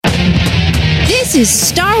This is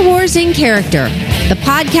Star Wars in Character, the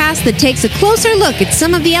podcast that takes a closer look at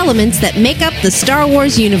some of the elements that make up the Star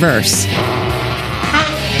Wars universe.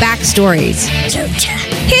 Backstories,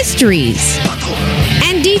 histories,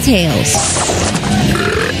 and details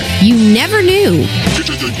you never knew,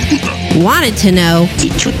 wanted to know,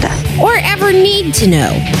 or ever need to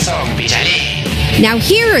know. Now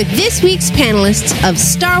here are this week's panelists of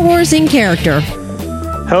Star Wars in Character.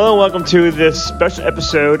 Hello and welcome to this special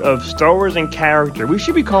episode of Star Wars in Character. We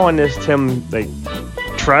should be calling this, Tim, like,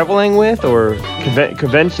 traveling with or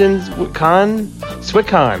conventions,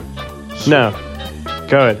 SWICCon. No.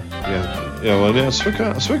 Go ahead.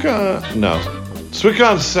 SWICCon, no.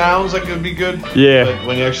 SWICCon sounds like it'd be good. Yeah. But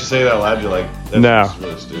when you actually say it out loud, you're like, that's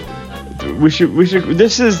really stupid. We should,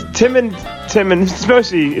 this is Tim and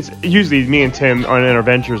it's usually me and Tim on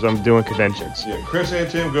adventures on doing conventions. Yeah, Chris and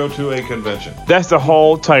Tim go to a convention. That's the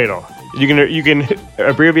whole title. You can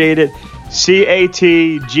abbreviate it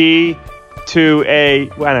CATG to a,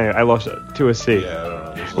 well, I don't know, I lost it, to a C. Yeah,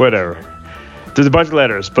 I don't know. Whatever. There's a bunch of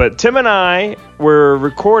letters. But Tim and I were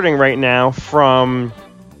recording right now from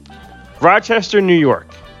Rochester, New York.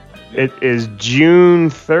 It is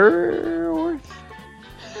June 3rd?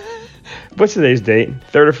 What's today's date?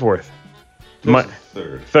 3rd or 4th?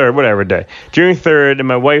 Third, whatever day. June 3rd, and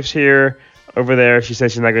my wife's here over there. She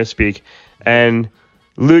says she's not going to speak. And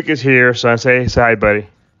Luke is here, so I say hi, buddy.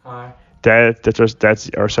 Hi. That's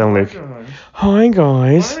our son, Luke. Hi,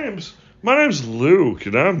 guys. My name's Luke,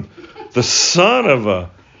 and I'm the son of a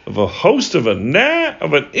host of an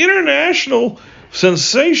international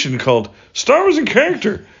sensation called Star Wars in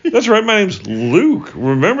Character. That's right, my name's Luke.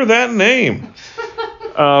 Remember that name.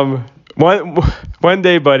 One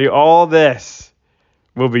day, buddy, all this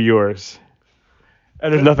will be yours.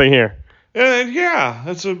 And there's nothing here. And yeah,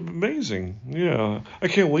 that's amazing. Yeah, I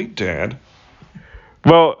can't wait, Dad.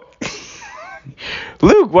 Well,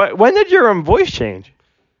 Luke, when did your voice change?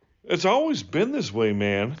 It's always been this way,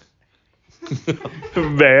 man.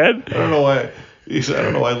 Man? I don't know why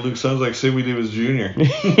Luke sounds like Sammy Davis Jr.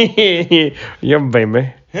 Yeah,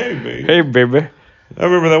 baby. Hey, baby. Hey, baby. I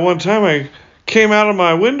remember that one time I came out of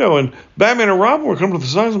my window and Batman and Robin were coming to the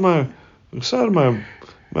side of my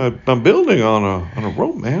building on a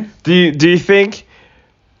rope, man. Do you think,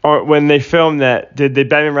 or when they filmed that, did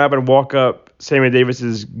Batman and Robin walk up Sammy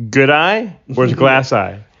Davis's good eye or his glass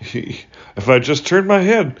eye? If I just turned my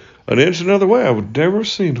head an inch another way, I would never have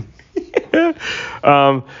seen him.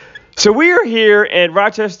 So we are here in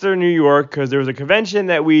Rochester, New York, because there was a convention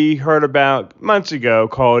that we heard about months ago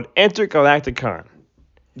called Intergalacticon.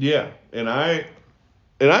 Yeah, and I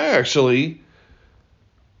actually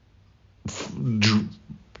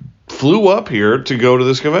flew up here to go to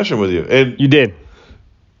this convention with you, and you did.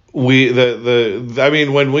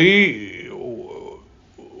 When we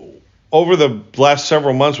over the last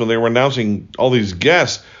several months when they were announcing all these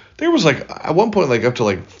guests, there was like at one point like up to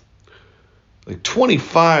like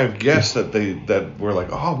 25 guests that were like,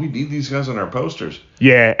 oh, we need these guys on our posters.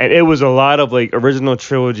 Yeah, and it was a lot of like original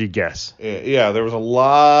trilogy guests. Yeah, there was a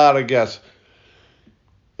lot of guests.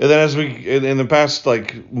 And then as in the past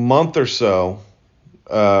like month or so,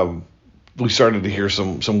 we started to hear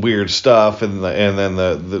some weird stuff, and then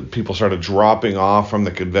the people started dropping off from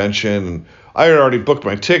the convention, and I had already booked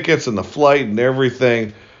my tickets and the flight and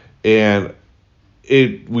everything, and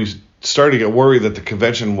we started to get worried that the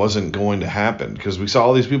convention wasn't going to happen because we saw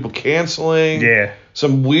all these people canceling. Yeah.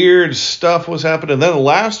 Some weird stuff was happening. And then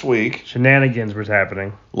last week, shenanigans was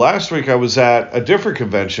happening. Last week I was at a different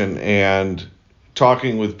convention and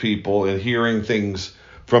talking with people and hearing things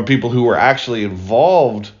from people who were actually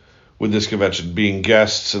involved with this convention, being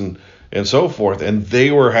guests and so forth. And they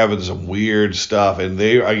were having some weird stuff. And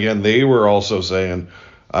they were also saying,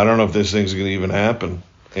 I don't know if this thing's going to even happen.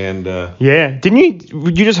 And yeah,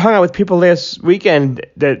 you just hung out with people last weekend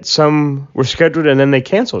that some were scheduled and then they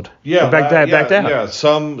canceled? Yeah, backed out. Yeah,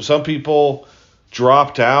 some people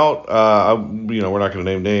dropped out. We're not going to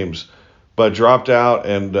name names, but dropped out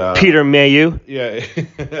and Peter Mayhew. Yeah,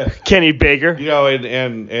 Kenny Baker.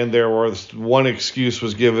 And there was one excuse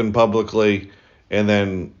was given publicly, and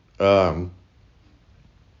then I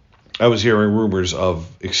was hearing rumors of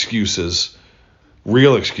excuses,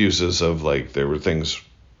 real excuses of like there were things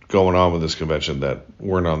going on with this convention that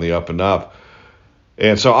weren't on the up and up.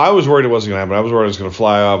 And so I was worried it wasn't going to happen. I was worried it was going to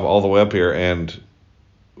fly off all the way up here, and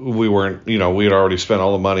we weren't, we had already spent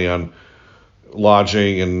all the money on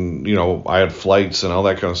lodging and, I had flights and all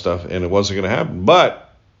that kind of stuff, and it wasn't going to happen.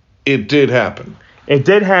 But it did happen. It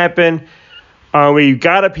did happen. We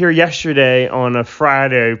got up here yesterday on a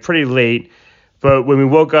Friday, pretty late, But when we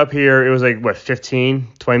woke up here, it was like, what, 15,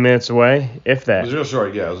 20 minutes away, if that. It was real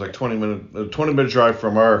short, yeah. It was like 20-minute drive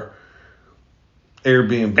from our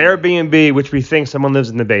Airbnb. Airbnb, which we think someone lives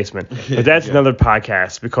in the basement. But that's another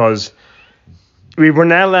podcast because we were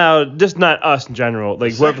not allowed, just not us in general.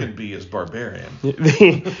 Like the second B is barbarian.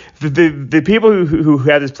 The people who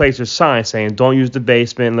have this place are signs saying don't use the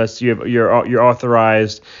basement unless you're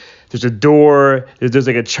authorized. There's a door. There's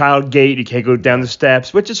like a child gate. You can't go down the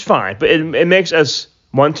steps, which is fine. But it makes us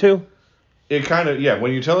want to. It kind of, yeah.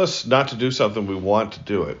 When you tell us not to do something, we want to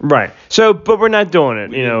do it. Right. So, but we're not doing it.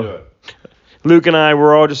 We didn't do it. Luke and I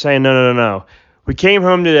were all just saying no. We came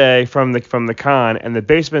home today from the con, and the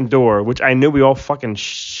basement door, which I knew we all fucking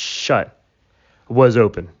shut, was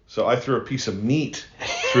open. So I threw a piece of meat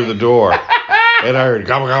through the door, and I heard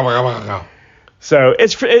gobble gobble gobble gobble. So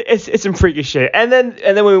it's some freaky shit. And then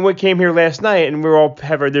when we came here last night, and we're all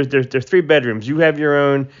there's 3 bedrooms. You have your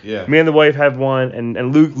own. Yeah. Me and the wife have one,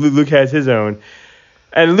 and Luke has his own.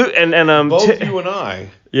 And Luke and both you and I.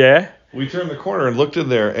 Yeah. We turned the corner and looked in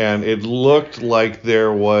there, and it looked like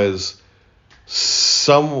there was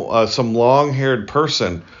some long-haired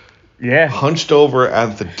person. Yeah. Hunched over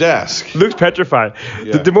at the desk. Luke's petrified.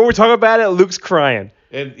 Yeah. The more we talk about it, Luke's crying.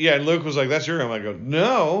 And Luke was like, "That's your room." I go,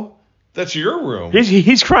 "No, that's your room."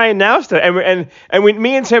 He's crying now still, and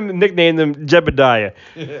me and Tim nicknamed him Jebediah.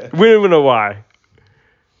 We don't even know why.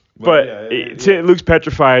 But Luke's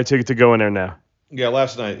petrified to go in there now. Yeah,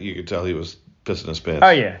 last night you could tell he was pissing his pants.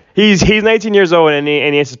 Oh yeah, he's 19 years old and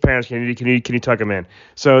he asked his parents, can you tuck him in?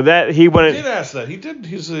 So that he wanted. He did ask that. He did.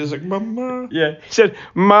 He's like, "Mama." Yeah. He said,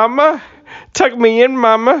 "Mama, tuck me in,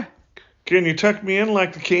 Mama." Can you tuck me in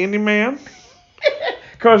like the Candy Man?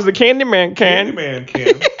 Cause the Candy Man can. Candy Man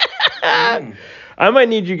can. I might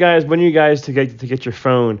need one of you guys to get your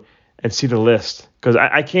phone and see the list, because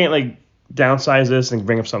I can't like downsize this and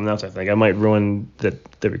bring up something else. I think I might ruin the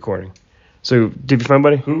recording. So, did you find,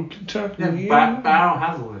 buddy? Who can tuck me in? But I don't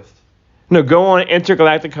have the list. No, go on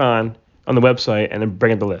Intergalacticon on the website and then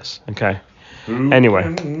bring up the list. Okay. Who Anyway,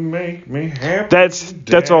 can make me happy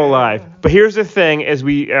that's all live. But here's the thing: as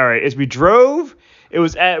we drove, it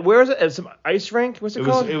was where is it? At some ice rink. What's it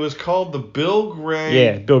called? It was called the Bill Gray.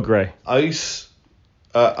 Yeah, Bill Gray. Ice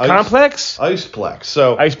Complex. Iceplex.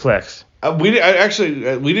 So Iceplex.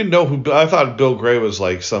 we didn't know who. I thought Bill Gray was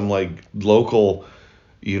like some like local,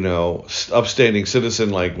 upstanding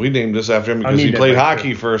citizen. Like we named this after him because he played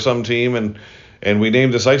hockey for some team, and we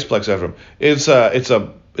named this Iceplex after him. It's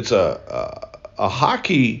a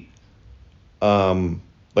hockey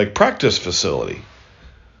like practice facility.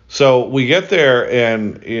 So we get there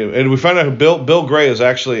and we find out Bill Gray is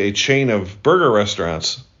actually a chain of burger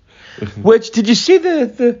restaurants. Which, did you see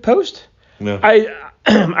the post? No.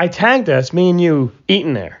 I tagged us, me and you,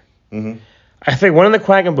 eating there. Mm-hmm. I think one of the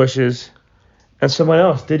Quackenbushes and someone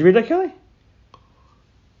else. Did you read that, Kelly?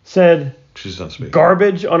 Said She's not speaking.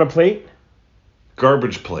 Garbage on a plate.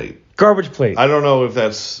 Garbage plate. Garbage plate. I don't know if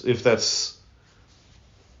that's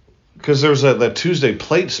because there's that Tuesday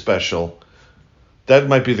plate special. That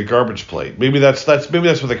might be the garbage plate. Maybe that's what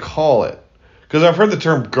they call it. Because I've heard the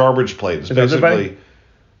term garbage plate. It's basically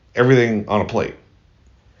everything on a plate.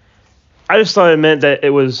 I just thought it meant that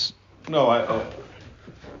it was. No,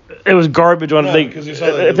 it was garbage on. Because you saw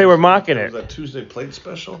that if they were mocking it. That Tuesday plate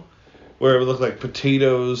special, where it would look like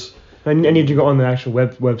potatoes. I need to go on the actual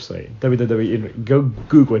website. www. Go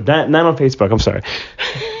Google it. Not on Facebook. I'm sorry.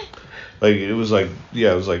 Like it was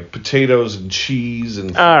like potatoes and cheese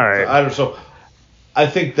and. All right. So I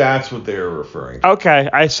think that's what they were referring to. Okay,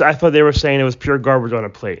 I thought they were saying it was pure garbage on a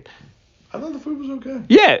plate. I thought the food was okay.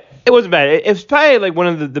 Yeah, it wasn't bad. It was probably like one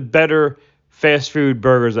of the better fast food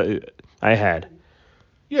burgers I had.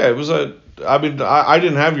 Yeah, it was I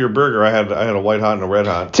didn't have your burger. I had a white hot and a red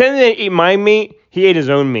hot. Tim didn't eat my meat. He ate his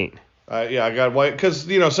own meat. I got white because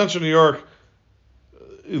Central New York.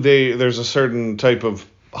 There's a certain type of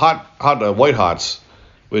hot white hots,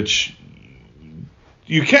 which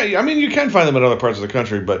you can find them in other parts of the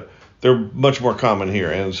country, but they're much more common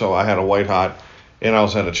here. And so I had a white hot, and I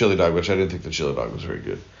also had a chili dog, which I didn't think the chili dog was very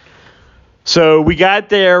good. So we got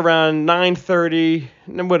there around 9:30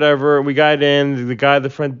 and whatever. We got in. The guy at the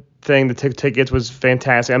front thing, the tickets was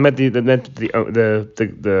fantastic. I met the not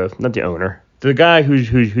the owner, the guy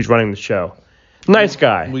who's running the show. Nice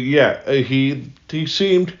guy. Well, yeah, he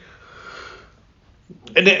seemed.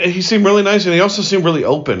 And he seemed really nice, and he also seemed really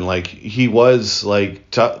open. Like he was like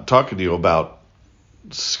talking to you about,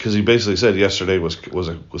 because he basically said yesterday was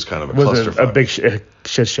kind of a clusterfuck. A big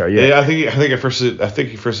shit show. Yeah. I think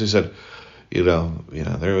he first said,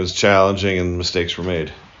 there was challenging and mistakes were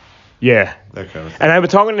made. Yeah. That kind of thing. And I've been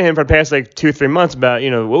talking to him for the past like 2-3 months about,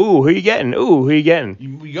 ooh, who you getting? Ooh, who you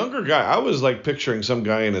getting? Younger guy. I was like picturing some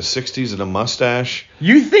guy in his 60s and a mustache.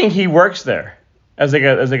 You think he works there as like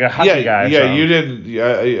a hockey guy? Yeah. You didn't.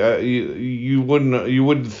 You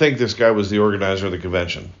wouldn't think this guy was the organizer of the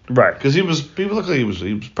convention, Right. because he looked like he was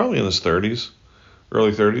probably in his 30s,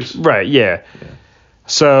 early 30s. Right. Yeah.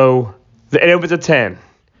 So and it was a 10.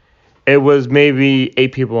 It was maybe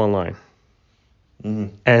 8 people online.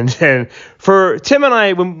 Mm-hmm. And then for Tim and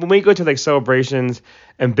I, when we go to like celebrations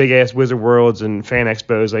and big ass Wizard Worlds and fan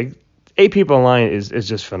expos, like 8 people online is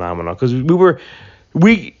just phenomenal, because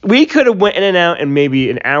we could have went in and out in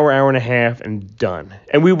maybe an hour and a half and done,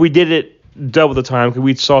 and we did it double the time because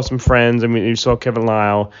we saw some friends. I mean, we saw Kevin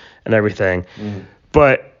Lyle and everything,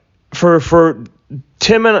 but for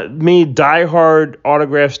Tim and me, diehard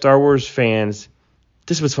autographed Star Wars fans,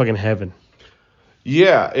 this was fucking heaven.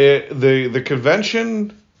 Yeah, the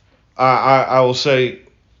convention, I will say,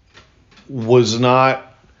 was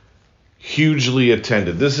not hugely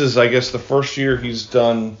attended. This is, I guess, the first year he's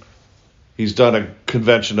done a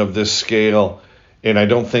convention of this scale, and I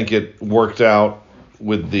don't think it worked out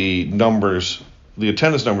with the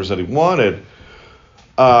attendance numbers that he wanted.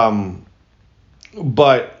 But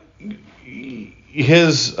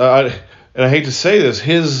his, and I hate to say this,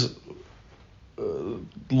 his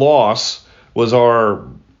loss was our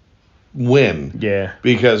win. Yeah.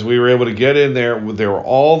 Because we were able to get in there. There were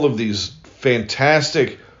all of these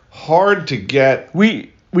fantastic, hard to get.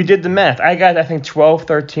 We did the math. I got, I think, 12,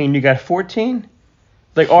 13. You got 14?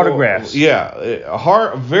 Like autographs.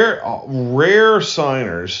 Yeah. Very rare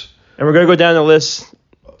signers. And we're going to go down the list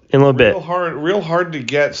in a little bit. Real hard to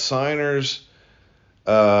get signers.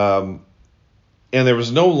 And there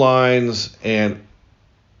was no lines, and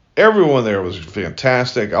everyone there was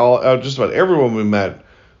fantastic. Just about everyone we met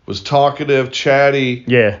was talkative, chatty.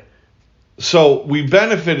 Yeah. So we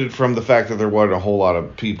benefited from the fact that there wasn't a whole lot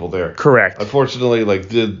of people there. Correct. Unfortunately, like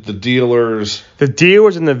the dealers. The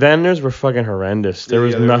dealers and the vendors were fucking horrendous. There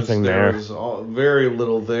was nothing there. There was very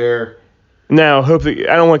little there. Now, hopefully,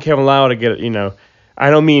 I don't want Kevin Lau to get, I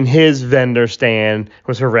don't mean his vendor stand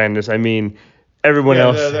was horrendous. I mean everyone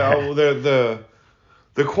else.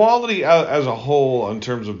 The quality as a whole in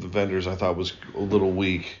terms of the vendors, I thought, was a little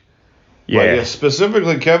weak. Yeah. But yeah,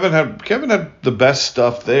 specifically, Kevin had the best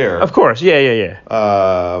stuff there. Of course, yeah.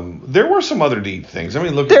 There were some other neat things. I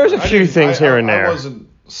mean, look. There's a few things here and there. I wasn't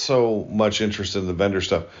so much interested in the vendor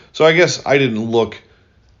stuff, so I guess I didn't look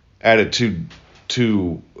at it too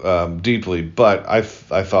deeply. But I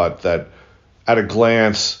thought that at a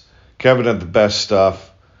glance, Kevin had the best stuff.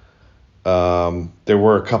 There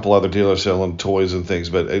were a couple other dealers selling toys and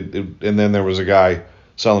things, and then there was a guy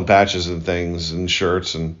selling patches and things and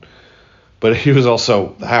shirts, but he was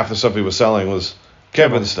also, half the stuff he was selling was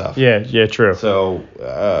Kevin's stuff. Yeah, true. So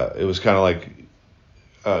it was kind of like,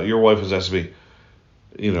 your wife was asking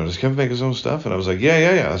me, does Kevin make his own stuff? And I was like,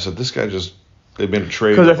 yeah. I said, this guy they made a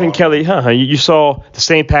trade. Because I think Kelly, you saw the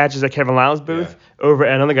same patches at Kevin Lau's booth over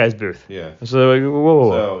at another guy's booth. Yeah. So like,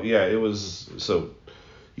 whoa. So yeah, it was so.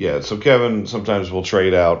 Yeah, so Kevin sometimes will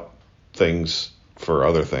trade out things for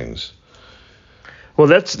other things. Well,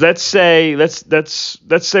 let's say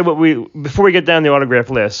what before we get down the autograph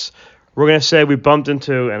list, we're gonna say we bumped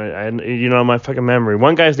into, and my fucking memory.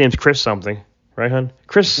 One guy's name's Chris something, right, hon?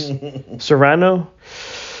 Chris Serrano.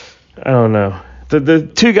 I don't know. The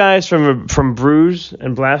two guys from Brews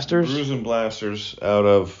and Blasters. Brews and Blasters out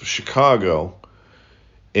of Chicago,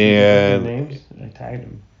 and names? I tagged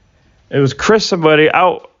him. It was Chris somebody.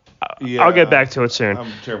 I'll get back to it soon.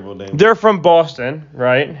 I'm terrible with names. They're from Boston,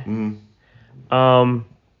 right? Mm-hmm.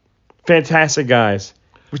 Fantastic guys.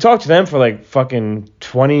 We talked to them for like fucking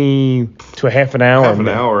 20 to a half an hour. Half an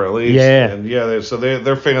hour at least. Yeah. And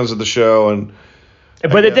they're fans of the show,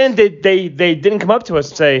 but then they didn't come up to us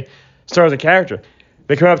and say Star Wars a character.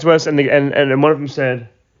 They come up to us and one of them said,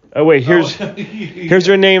 "Oh wait, here's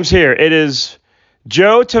their names here. It is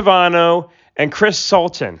Joe Tavano and Chris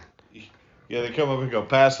Sultan." Yeah, they come up and go,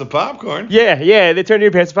 "Pass the popcorn." Yeah, they turned to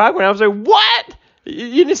you, pass the popcorn. I was like, "What?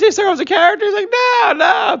 You didn't say Star Wars a character?" He's like,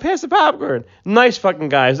 "No, pass the popcorn." Nice fucking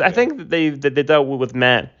guys. Yeah. I think that they dealt with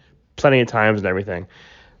Matt plenty of times and everything.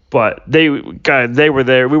 But they were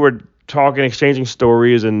there. We were talking, exchanging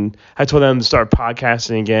stories, and I told them to start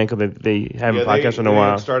podcasting again because they haven't podcasted in a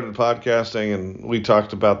while. They started podcasting, and we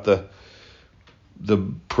talked about the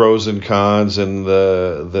pros and cons and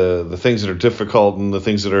the things that are difficult and the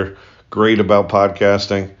things that are great about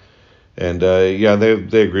podcasting, and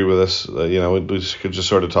they agree with us. We could just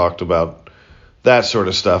sort of talked about that sort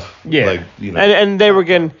of stuff. Yeah, like, and they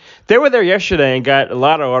were there yesterday and got a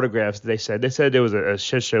lot of autographs. They said there was a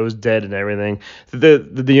shit show, it was dead and everything.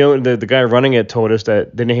 The guy running it told us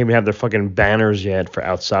that they didn't even have their fucking banners yet for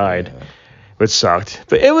outside, which sucked.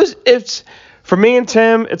 But it's for me and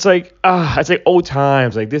Tim, it's like old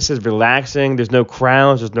times. Like, this is relaxing. There's no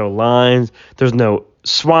crowds, there's no lines, there's no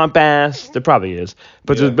swamp ass. There probably is,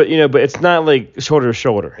 but it's not like shoulder to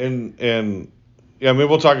shoulder. And yeah, I mean,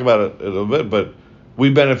 we'll talk about it a little bit, but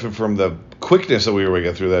we benefit from the quickness that we were able to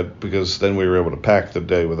get through that, because then we were able to pack the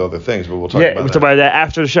day with other things. But we'll talk about that. We'll talk about that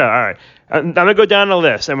after the show. All right, I'm gonna go down the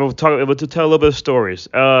list and we'll tell a little bit of stories.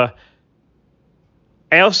 Ailsa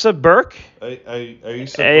Burke.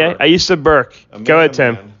 Ailsa Burke. Go ahead,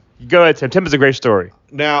 Tim. Man. Go ahead, Tim. Tim is a great story.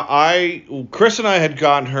 Now, Chris and I had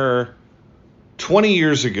gotten her 20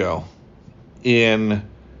 years ago in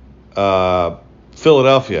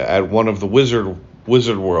Philadelphia at one of the Wizard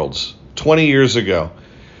Worlds. 20 years ago.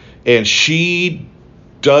 And she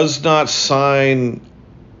does not sign...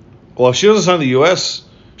 Well, she doesn't sign in the U.S.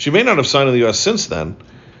 She may not have signed in the U.S. since then.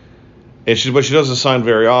 But she doesn't sign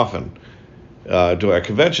very often at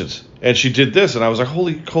conventions. And she did this, and I was like,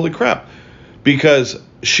 holy crap. Because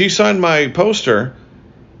she signed my poster...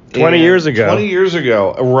 20 years ago. 20 years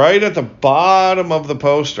ago, right at the bottom of the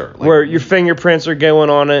poster. Like, where your fingerprints are going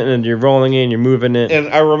on it, and you're rolling in, you're moving it. And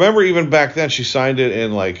I remember even back then, she signed it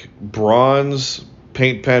in, like, bronze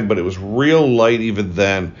paint pen, but it was real light even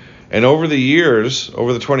then. And over the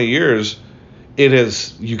 20 years, it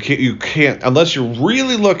has, you can't, unless you're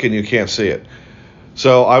really looking, you can't see it.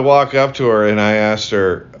 So I walk up to her, and I asked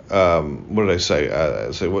her, what did I say?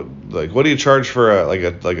 I say, what do you charge for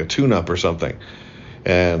a tune-up or something?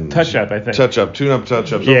 And touch-up, I think. Tune-up,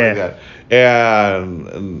 touch-up, something like that.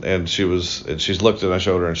 And she's looked, and I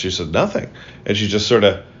showed her, and she said nothing. And she just sort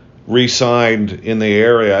of re-signed in the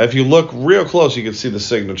area. If you look real close, you can see the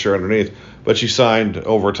signature underneath, but she signed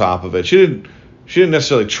over top of it. She didn't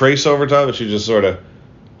necessarily trace over top of it. She just sort of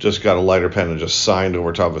just got a lighter pen and just signed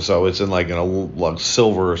over top of it. So it's in like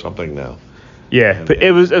silver or something now. Yeah, but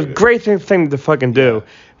it was a great thing to fucking do.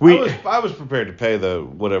 I was prepared to pay the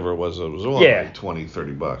whatever it was. It was only like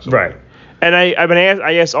 $20-$30. Right. And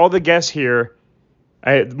I asked all the guests here.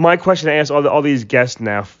 My question I ask all these guests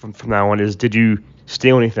now from now on is, did you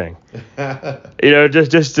steal anything?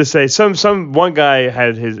 Just to say, one guy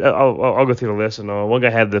had his. I'll go through the list, and one guy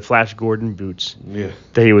had the Flash Gordon boots. Yeah.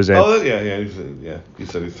 That he was in. Oh yeah. He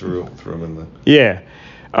said he threw them in the. Yeah.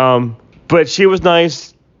 But she was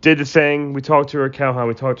nice. Did the thing. We talked to her, Calhoun.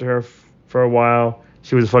 We talked to her for a while.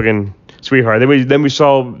 She was a fucking sweetheart. Then we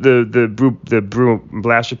saw the Brew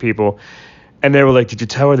Blaster people, and they were like, "Did you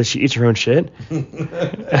tell her that she eats her own shit?"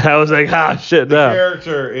 And I was like, shit, no. The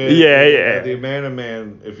character is the Amanda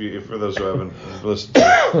Man. If for those who haven't listened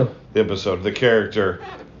to the episode, the character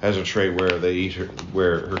has a trait where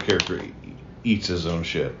her character eats his own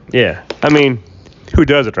shit. Yeah, I mean, who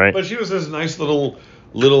doesn't, right? But she was this nice little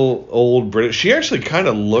old British. She actually kind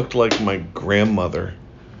of looked like my grandmother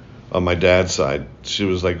on my dad's side. She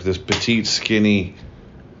was like this petite, skinny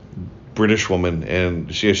British woman,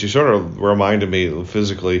 and she sort of reminded me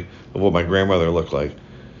physically of what my grandmother looked like.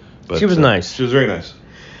 But she was nice. She was very nice.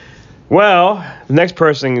 Well, the next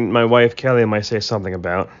person my wife Kelly might say something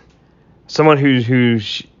about, someone who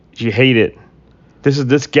she hated.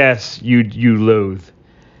 This guest you loathe,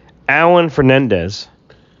 Alan Fernandez.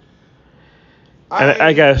 And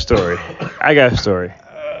I got a story.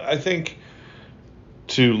 I think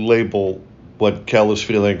to label what Kel is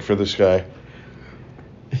feeling for this guy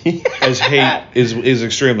as hate is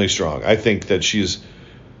extremely strong. I think that she's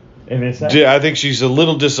a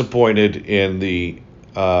little disappointed in the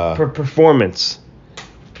performance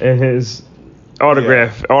and his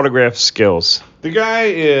autograph skills. The guy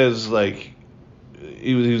is like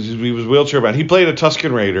he was wheelchair bound. He played a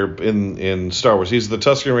Tusken Raider in Star Wars. He's the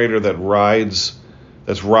Tusken Raider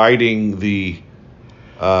that's riding the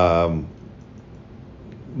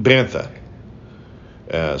Bantha.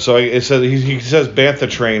 So it says he says Bantha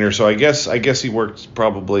trainer. So I guess he worked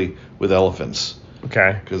probably with elephants.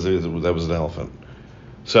 Okay. Because that was an elephant.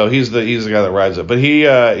 So he's the guy that rides it. But he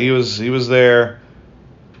was there.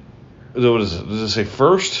 What is it? Does it say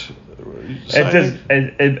first?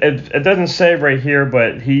 It doesn't say right here,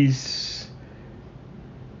 but he's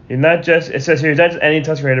not just. It says here he's not just any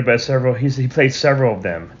Tusken Raider, but several. He played several of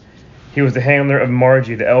them. He was the handler of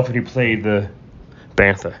Margie, the elephant who played the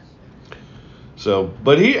Bantha. So,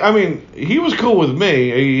 but he was cool with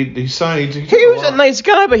me. He signed. He was a nice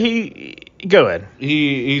guy, but go ahead.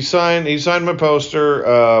 He signed my poster.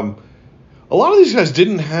 A lot of these guys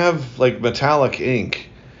didn't have like metallic ink.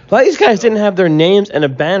 A lot of these guys didn't have their names and a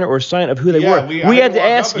banner or sign of who they were. We had to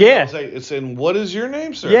ask. Yeah. It's in, what is your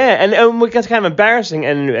name, sir? Yeah, and that's kind of embarrassing.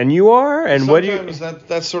 And you are? And sometimes what do you?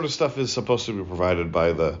 That sort of stuff is supposed to be provided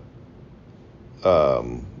by the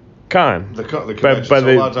con. The convention. So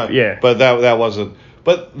a lot of times, yeah. But that wasn't.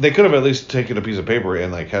 But they could have at least taken a piece of paper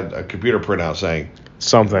and like had a computer printout saying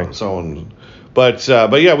something. Someone. But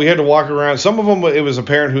yeah, we had to walk around. Some of them it was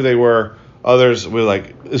apparent who they were. Others were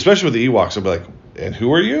like, especially with the Ewoks, I'd be like, and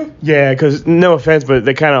who are you? Yeah, because no offense, but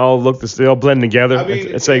they kind of all look they all blend together. I mean,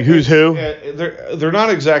 it's like who's who. They're not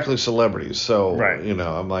exactly celebrities, so right.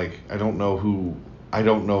 I'm like, I don't know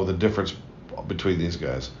the difference between these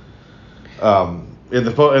guys. In some of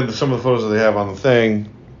the photos that they have on the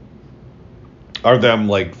thing are them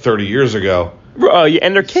like 30 years ago. Oh, yeah,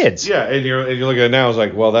 and they're kids. Yeah, and you're looking at it now, it's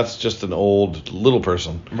like, well, that's just an old little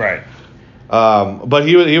person. Right. But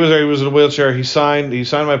he was in a wheelchair. He signed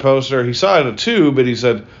my poster. He saw it at a tube, and he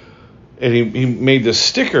said, and he made this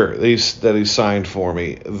sticker that he signed for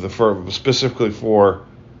me, specifically for,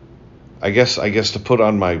 I guess to put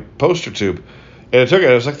on my poster tube. And I took it.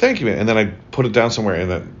 I was like, thank you, man. And then I put it down somewhere, and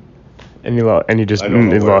then. And you just I don't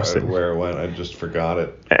know lost it. Where it went, I just forgot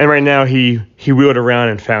it. And right now he wheeled around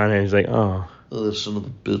and found it. He's like, oh, this son of a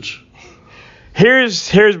bitch.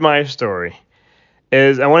 Here's my story.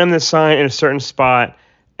 Is I want him to sign in a certain spot,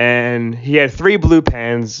 and he had 3 blue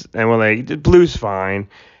pens, and we're like, blue's fine.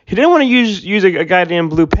 He didn't want to use a goddamn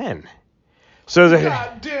blue pen. So the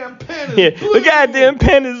goddamn pen is blue. The goddamn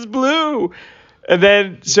pen is blue. And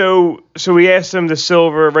then so we asked him the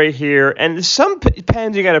silver right here, and some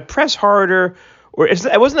pens you got to press harder, or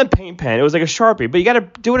it wasn't a paint pen, it was like a Sharpie, but you got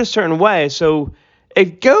to do it a certain way so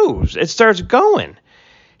it starts going.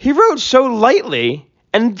 He wrote so lightly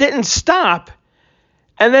and didn't stop.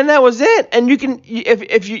 And then that was it. And you can,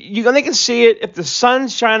 if you only can see it if the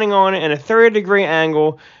sun's shining on it in a 30-degree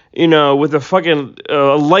angle, with a fucking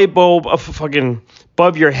light bulb fucking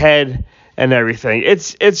above your head and everything.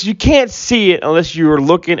 It's you can't see it unless you're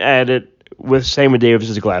looking at it with Sammy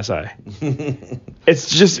Davis's glass eye. It's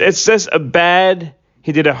just a bad.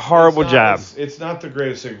 He did a horrible job. It's not the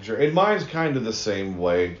greatest signature, and mine's kind of the same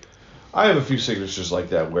way. I have a few signatures like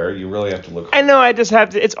that where you really have to look. I know. I just have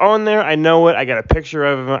to. It's on there. I know it. I got a picture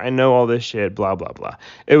of him. I know all this shit. Blah blah blah.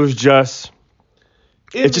 It was just.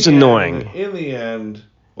 It's just annoying. In the end,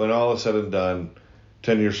 when all is said and done,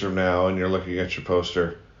 10 years from now, and you're looking at your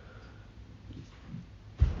poster,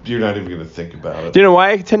 you're not even going to think about it. Do you know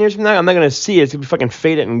why? 10 years from now, I'm not going to see it. It's going to be fucking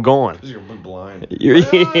faded and gone. Because you're blind.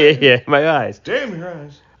 Yeah, my eyes. Damn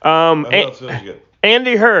your eyes.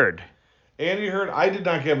 Andy Hurd. Andy Hurd, I did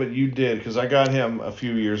not get, but you did, because I got him a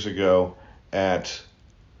few years ago at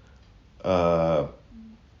a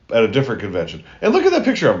different convention. And look at that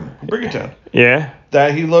picture of him. Bring it down. Yeah.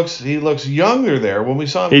 That he looks younger there when we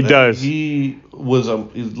saw him. He does. He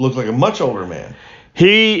looked like a much older man.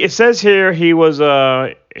 It says here he was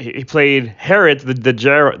he played Herod the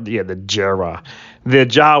Jawa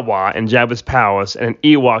in Jabba's palace and an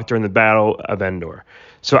Ewok during the Battle of Endor.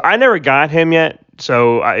 So I never got him yet.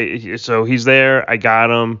 So he's there. I got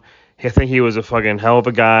him. I think he was a fucking hell of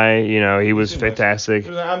a guy. He was fantastic.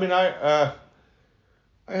 I mean, I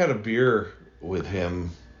had a beer with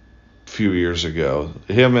him a few years ago.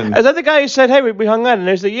 Him and is that the guy who said, "Hey, we hung out," and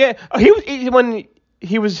they said, "Yeah." Oh, when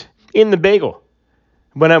he was in the bagel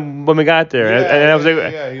when we got there, and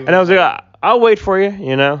I was like, I'll wait for you.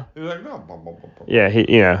 He was like, no. Blah, blah, blah, blah.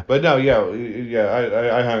 Yeah, But no, I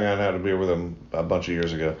hung out and had a beer with him a bunch of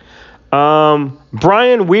years ago.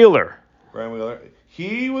 Brian Wheeler.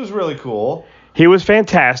 He was really cool. He was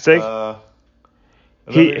fantastic. Another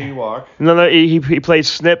Ewok. He played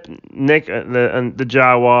Snip, Nick, the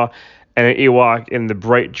Jawa, and an Ewok in the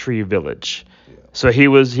Bright Tree Village. Yeah. So he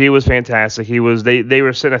was fantastic. They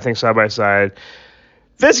were sitting, I think, side by side.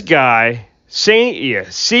 This guy,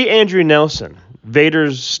 C. Andrew Nelson,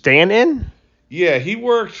 Vader's stand-in. Yeah, he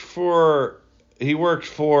worked for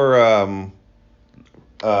LucasArts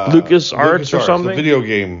or something. The video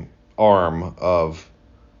game arm of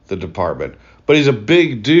the department. But he's a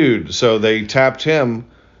big dude, so they tapped him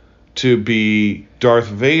to be Darth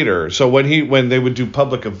Vader. So when they would do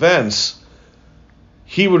public events,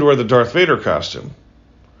 he would wear the Darth Vader costume.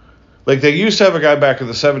 Like, they used to have a guy back in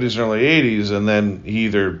the 70s and early 80s, and then he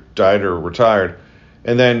either died or retired.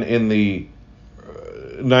 And then in the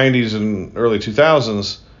 90s and early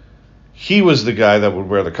 2000s, he was the guy that would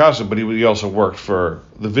wear the costume, but he also worked for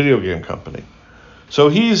the video game company. So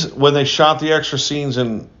when they shot the extra scenes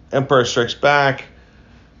in Empire Strikes Back,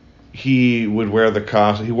 he would wear the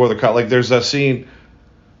costume. He wore the costume. Like, there's that scene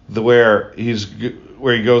where he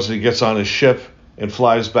goes and he gets on his ship, and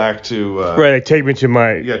flies back to right. Like, take me to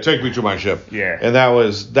my take me to my ship. Yeah. And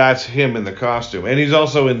that's him in the costume, and he's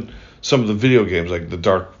also in some of the video games, like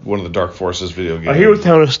one of the Dark Forces video games. He was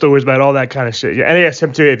telling us stories about all that kind of shit. Yeah, and I asked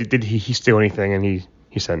him too, did he steal anything, and he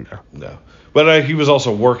said no. No, but he was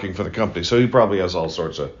also working for the company, so he probably has all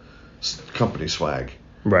sorts of company swag.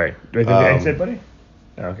 Right. Anything said, buddy?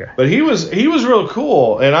 Okay. But he was real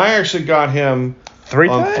cool, and I actually got him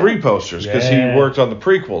on 3 posters because he worked on the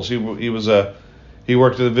prequels. He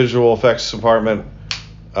worked in the visual effects department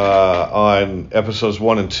on episodes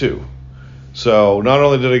 1 and 2. So not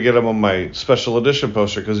only did I get him on my special edition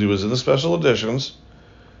poster because he was in the special editions,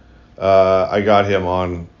 I got him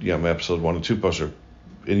on my episode 1 and 2 poster,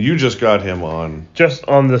 and you just got him on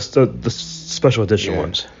the special edition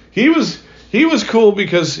ones. He was cool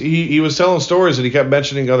because he was telling stories and he kept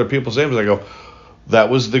mentioning other people's names. I go, that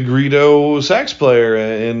was the Greedo sax player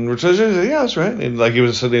in Return. Yeah, that's right. And like he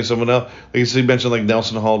was saying someone else. Like he mentioned like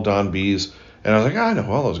Nelson Hall, Don Bees, and I was like, I know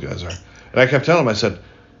who all those guys are. And I kept telling him, I said,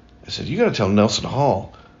 you got to tell Nelson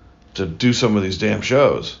Hall to do some of these damn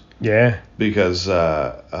shows. Yeah. Because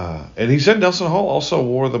and he said Nelson Hall also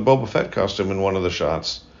wore the Boba Fett costume in one of the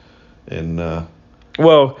shots. And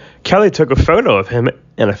well, Kelly took a photo of him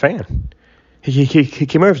and a fan. He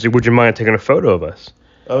came over and said, would you mind taking a photo of us?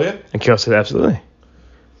 Oh, yeah? And Kelly said, absolutely.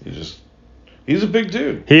 He's a big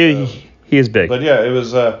dude. He is big. But yeah, he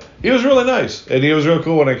was really nice. And he was real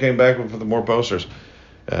cool when I came back with the more posters.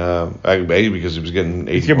 Because he was getting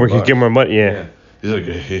 $80. He's getting more money, yeah. He's like,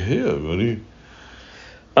 yeah, buddy.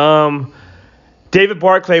 David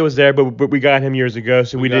Barclay was there, but we got him years ago,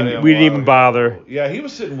 so we didn't even bother. Yeah, he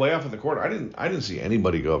was sitting way off in the corner. I didn't see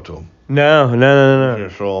anybody go up to him. No.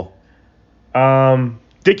 Sure.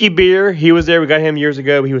 Dickie Beer, he was there. We got him years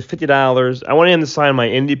ago. He was $50. I wanted him to sign my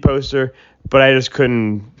indie poster, but I just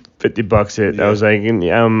couldn't $50 it. Yeah. I was like,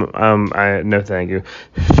 no, thank you.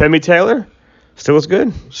 Femi Taylor, still looks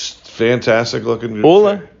good. Fantastic looking.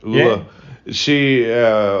 Ula. Yeah. She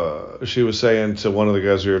was saying to one of the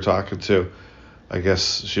guys we were talking to, I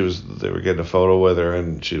guess they were getting a photo with her,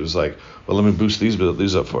 and she was like, well, let me boost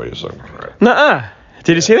these up for you. So, right. Nuh-uh.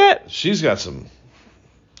 Did you see that? She's got some.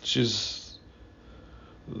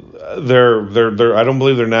 They're I don't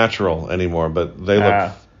believe they're natural anymore, but they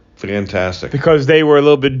look fantastic. Because they were a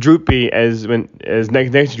little bit droopy as next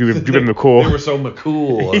to Droopy McCool. They were so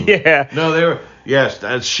McCool. Yeah. No, they were. Yes,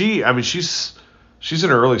 and she's in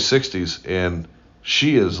her early 60s, and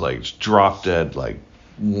she is like drop dead, like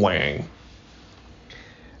wang.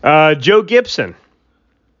 Joe Gibson,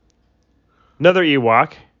 another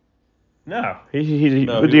Ewok. No, he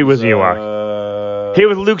was Ewok. He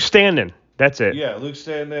was Luke Standen. That's it. Yeah, Luke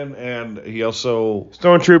Standen, and he also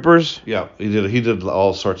Stormtroopers. Yeah, he did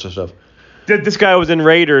all sorts of stuff. This guy was in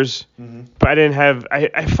Raiders, but I didn't have.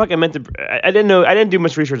 I fucking meant to. I didn't know. I didn't do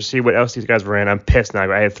much research to see what else these guys were in. I'm pissed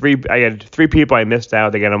now. I had three people I missed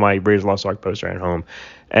out. They got on my Raiders Lost Ark poster at home,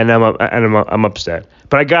 and I'm upset.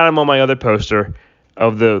 But I got them on my other poster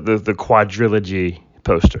of the quadrilogy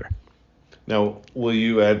poster. Now, will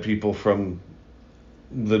you add people from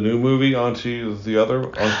the new movie onto the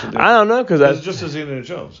other? I don't know because it's just as Indiana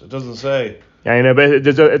Jones. It doesn't say. Yeah, I know, but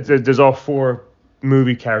there's all 4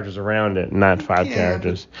 movie characters around it, not 5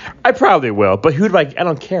 characters. I probably will, but I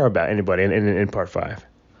don't care about anybody in Part 5.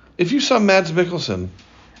 If you saw Mads Mikkelsen,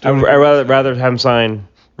 I'd rather have him sign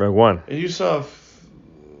Rogue One. And you saw,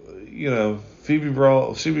 Phoebe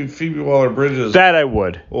Waller-Bridges. That I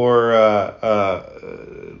would. Or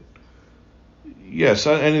yes,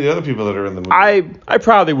 any of the other people that are in the movie. I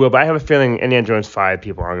probably will, but I have a feeling Indiana Jones 5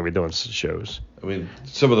 people aren't going to be doing shows. I mean,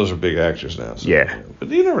 some of those are big actors now. So, yeah. But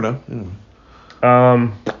you never know.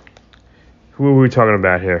 Who are we talking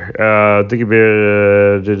about here?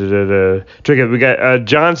 We got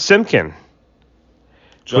John Simpkin.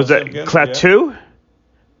 Was that Simpkin, Klaatu? Yeah.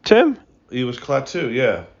 Tim? He was Klaatu,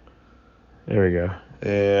 yeah. There we go.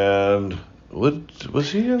 And what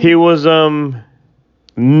was he in? He was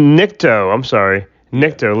Nikto. I'm sorry,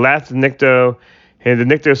 Nikto. Last Nikto. He had the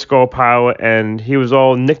Nikto skull power, and he was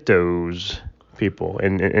all Nikto's people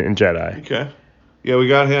in Jedi. Okay. Yeah, we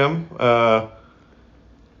got him. I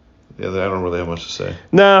don't really have much to say.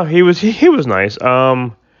 No, he was nice.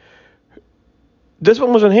 This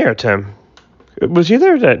one wasn't here, Tim. Was he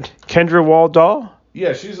there? That Kendra Waldall?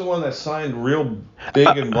 Yeah, she's the one that signed real big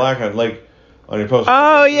and black on your poster.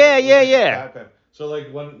 Oh yeah. So like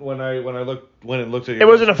when it looked at you, it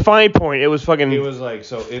wasn't a fine point. It was fucking. It was like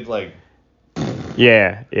so it like.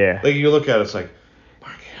 Yeah. Like you look at it, it's like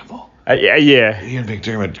Mark Hamill. Yeah. Ian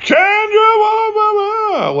McDermott. Kendra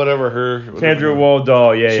Waldall. Whatever her. Kendra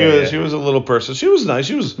Waldall. Yeah. She was a little person. She was nice.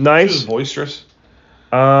 She was boisterous.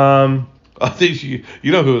 I think you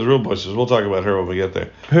know who was real bushes. We'll talk about her when we get there.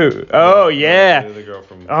 Who? Oh, yeah. The girl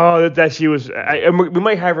from. Oh, that she was. We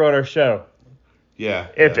might have her on our show. Yeah.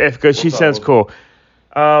 If because she sounds cool.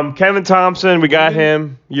 Kevin Thompson, we got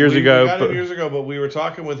him years ago. We got him years ago, but we were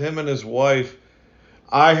talking with him and his wife.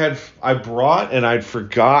 I brought and I'd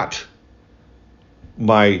forgot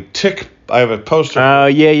my Tick. I have a poster. Oh,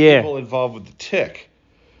 yeah. People involved with the Tick,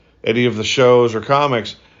 any of the shows or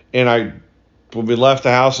comics, and when we left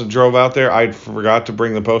the house and drove out there, I forgot to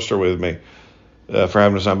bring the poster with me for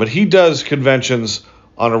having us on. But he does conventions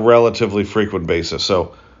on a relatively frequent basis,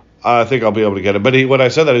 so I think I'll be able to get it. But when I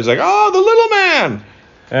said that, he's like, "Oh, the little man."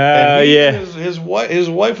 Yeah. His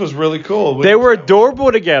wife was really cool. They were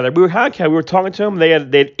adorable together. We were talking to them. They had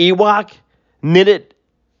Ewok knitted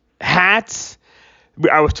hats.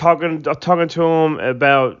 I was talking to them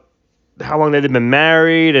about how long they'd been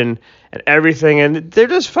married and everything, and they're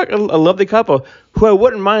just fucking a lovely couple who I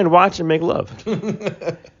wouldn't mind watching make love.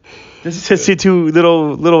 Just to see two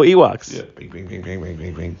little Ewoks. Yeah, bing, bing, bing, bing, bing,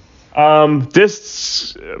 bing, bing.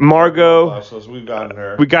 This Margot, we got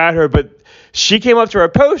her, but she came up to our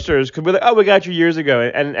posters because we're like, oh, we got you years ago,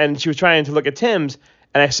 and she was trying to look at Tim's,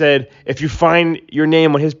 and I said, if you find your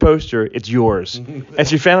name on his poster, it's yours, and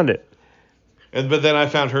she found it. But then I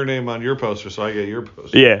found her name on your poster, so I get your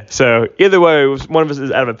poster. Yeah, so either way, one of us is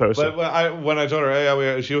out of a poster. But when I told her,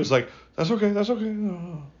 hey, she was like, that's okay.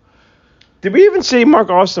 No. Did we even see Mark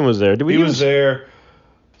Austin was there? He was there.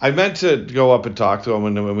 I meant to go up and talk to him,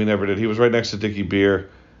 and we never did. He was right next to Dickie Beer,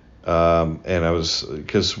 and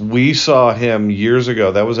because we saw him years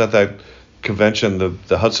ago. That was at that convention,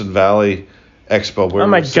 the Hudson Valley Expo. Where oh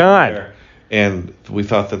my God! There, and we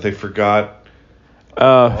thought that they forgot.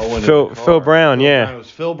 Phil Brown, yeah. It was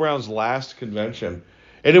Phil Brown's last convention,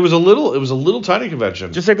 and it was a little tiny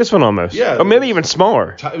convention, just like this one almost. Yeah, or maybe even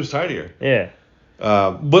smaller. It was tinier. Yeah.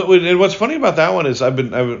 But what's funny about that one is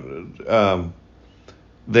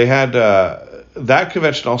they had that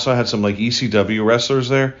convention also had some like ECW wrestlers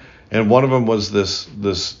there, and one of them was this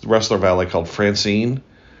wrestler Valley called Francine,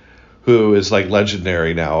 who is like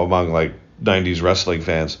legendary now among like 90s wrestling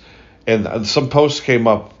fans, and some posts came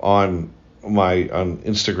up on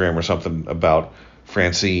Instagram or something about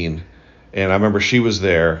Francine, and I remember she was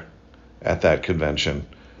there at that convention,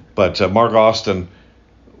 but Mark Austin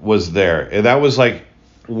was there, and that was like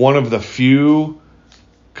one of the few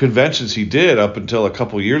conventions he did up until a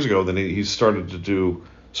couple years ago. Then he started to do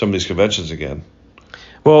some of these conventions again.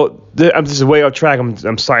 Well, I'm just way off track. I'm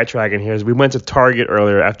sidetracking here. We went to Target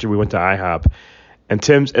earlier after we went to IHOP, and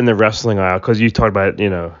Tim's in the wrestling aisle because you talked about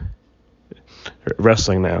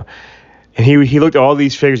wrestling now. And he looked at all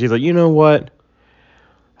these figures. He's like, you know what?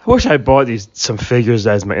 I wish I bought some figures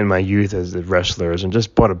in my youth as the wrestlers and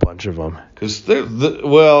just bought a bunch of them. Because I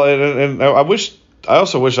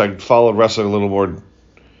also wish I followed wrestling a little more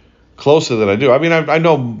closely than I do. I mean, I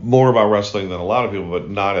know more about wrestling than a lot of people, but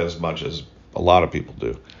not as much as a lot of people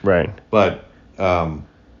do. Right. But the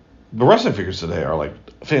wrestling figures today are like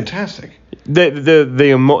fantastic. All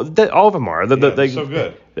of them are. So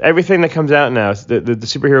good. Everything that comes out now, the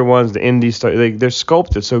superhero ones, the indie stuff, they're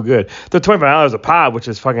sculpted so good. They're $25 a pop, which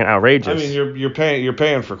is fucking outrageous. I mean, you're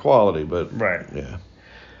paying for quality, but right. Yeah.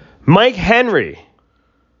 Mike Henry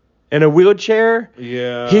in a wheelchair.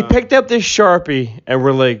 Yeah. He picked up this Sharpie, and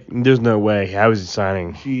we're like, "There's no way. How is he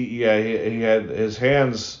signing?" He had his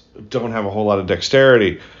hands don't have a whole lot of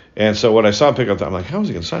dexterity. And so when I saw him pick up that, I'm like, how is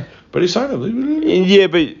he going to sign? But he signed it. Yeah,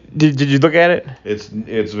 but did you look at it? It's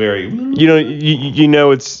very... You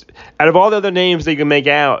know, it's... Out of all the other names they can make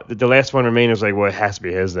out, the last one remaining is like, well, it has to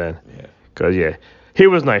be his then. Yeah. Because, yeah. He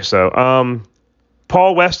was nice, though.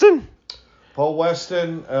 Paul Weston? Paul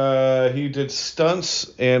Weston, he did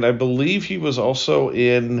stunts, and I believe he was also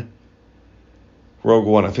in Rogue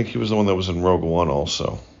One. I think he was the one that was in Rogue One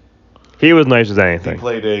also. He was nice as anything. He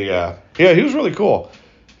played he was really cool.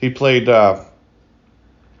 He played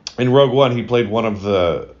in Rogue One. He played one of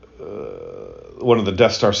the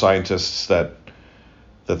Death Star scientists that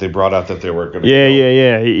they brought out that they were going to.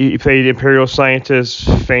 Yeah. He played Imperial scientist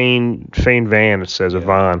Fane Van. It says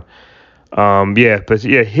Yvonne.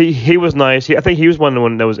 He was nice. I think he was one of the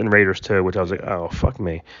one that was in Raiders too, which I was like, oh fuck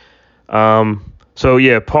me. Paul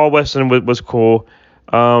Weston was cool.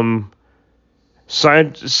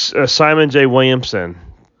 Simon J. Williamson.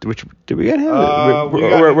 Did we get him?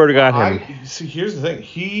 Where we got him? See, here's the thing.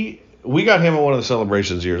 We got him at one of the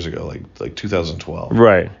celebrations years ago, like 2012.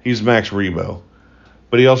 Right. He's Max Rebo,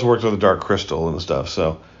 but he also worked on the Dark Crystal and stuff.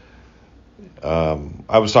 So,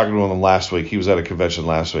 I was talking to him last week. He was at a convention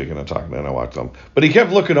last week, and I watched him. But he kept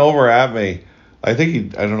looking over at me, I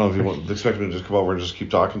think I don't know if he expected me to just come over and just keep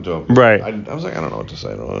talking to him. Right. I was like, I don't know what to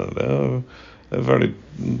say.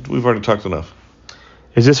 We've already talked enough.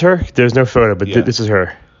 Is this her? There's no photo, but Yeah. this is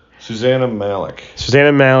her. Susanna Malik.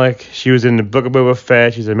 Susanna Malik. She was in the Book of Boba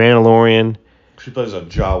Fett. She's a Mandalorian. She plays a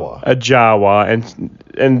Jawa. A Jawa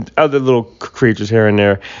and other little creatures here and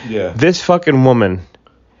there. Yeah. This fucking woman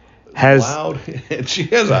has loud. And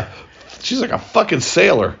she's like a fucking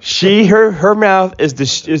sailor. Her mouth is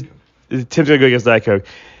Tim's gonna go against Diet Coke.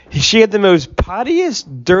 She had the most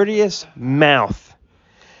pottiest, dirtiest mouth.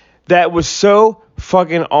 That was so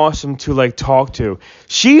fucking awesome to like talk to.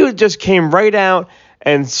 She just came right out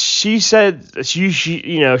and she said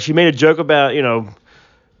she made a joke about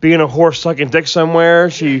being a horse sucking dick somewhere.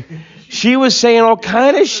 She was saying all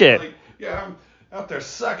kind of shit. Like, yeah, I'm out there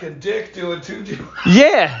sucking dick doing 2D.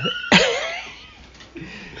 Yeah.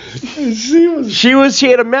 She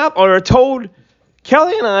had a mouth on her. Told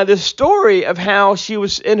Kelly and I this story of how she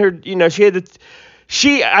was in her,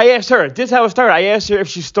 I asked her, this is how it started. I asked her if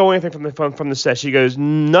she stole anything from the set. She goes,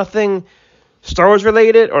 nothing Star Wars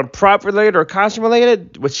related or prop related or costume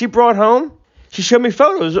related. What she brought home, she showed me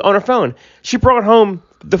photos on her phone. She brought home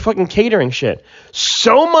the fucking catering shit.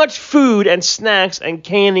 So much food and snacks and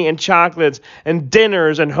candy and chocolates and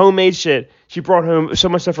dinners and homemade shit. She brought home so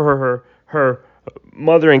much stuff for her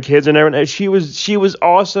mother and kids and everything. She was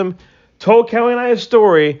awesome. Told Kelly and I a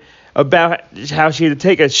story about how she had to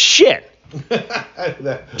take a shit.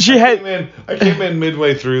 I came in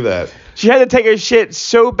midway through that. She had to take a shit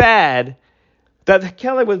so bad that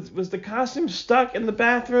Kelly was the costume stuck in the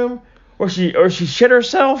bathroom, or she shit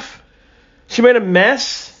herself. She made a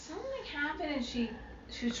mess. Something happened and she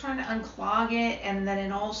was trying to unclog it and then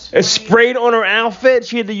it all sprayed. It sprayed on her outfit.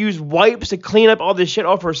 She had to use wipes to clean up all this shit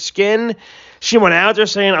off her skin. She went out there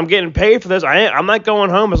saying, "I'm getting paid for this. I'm not going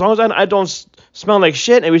home as long as I don't smell like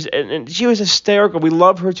shit." And she was hysterical. We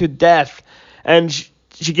love her to death. And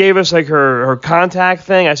she gave us like her contact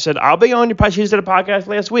thing. I said, "I'll be on your podcast." She did a podcast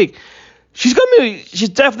last week. She's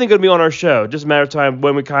definitely gonna be on our show. Just a matter of time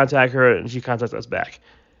when we contact her and she contacts us back.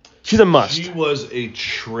 She's a must. She was a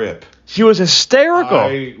trip. She was hysterical.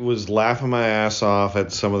 I was laughing my ass off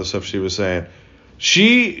at some of the stuff she was saying.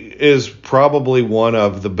 She is probably one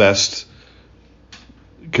of the best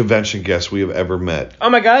convention guests we have ever met. Oh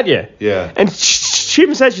my God, yeah. Yeah. And she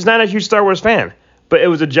even said she's not a huge Star Wars fan, but it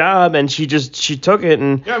was a job and she took it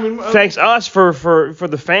and thanks us for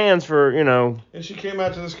the fans for. And she came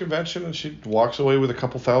out to this convention and she walks away with a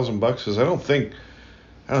couple $1,000 because I don't think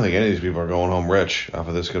any of these people are going home rich off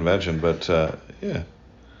of this convention, but yeah.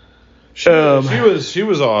 She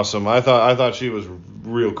was awesome. I thought she was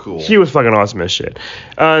real cool. She was fucking awesome as shit.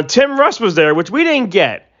 Tim Russ was there, which we didn't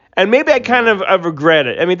get. And maybe I regret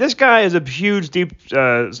it. I mean, this guy is a huge, deep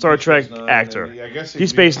Star Trek actor. I guess Deep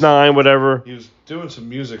Space Nine, whatever. He was doing some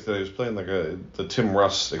music that he was playing like the Tim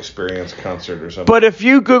Russ Experience concert or something. But if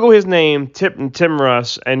you Google his name, Tim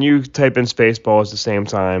Russ, and you type in Spaceballs at the same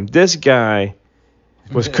time, this guy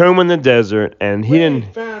was combing the desert, and he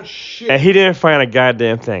didn't find a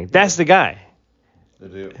goddamn thing. That's the guy. They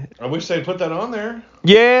do. I wish they'd put that on there.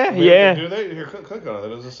 Yeah. Do they? Here, click on it.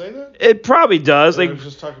 Does it say that? It probably does. Like,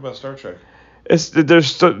 just talking about Star Trek.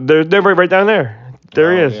 They're right down there.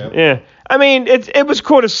 There he is. Yeah. I mean, it was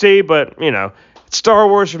cool to see, but Star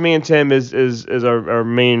Wars for me and Tim is our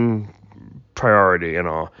main priority and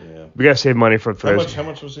all. Yeah. We gotta save money for this. How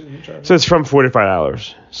much was it you charged? So it's from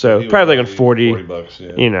 $45. So probably like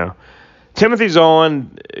 $40. Yeah. Timothy's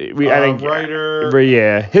on. I think writer.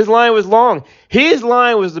 Yeah, his line was long. His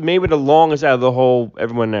line was maybe the longest out of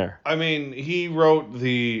everyone there. I mean, he wrote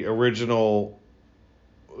the original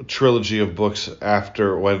trilogy of books in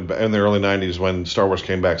the early '90s when Star Wars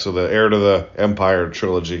came back. So the Heir to the Empire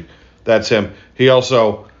trilogy, that's him. He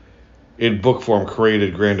also, in book form,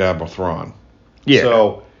 created Grand Admiral Thrawn. Yeah.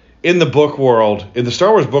 So in the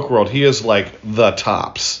Star Wars book world, he is like the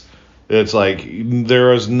tops. It's like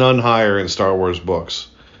there is none higher in Star Wars books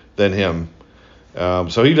than him.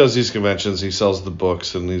 So he does these conventions, he sells the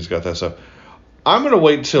books, and he's got that stuff. I'm going to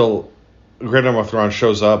wait till Grand Admiral Thrawn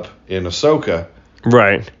shows up in Ahsoka,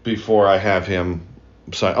 right, before I have him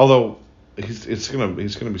sign. Although he's going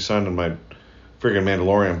to be signed on my friggin'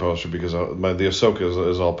 Mandalorian poster because the Ahsoka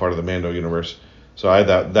is all part of the Mando universe. So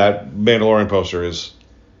that Mandalorian poster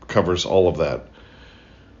covers all of that.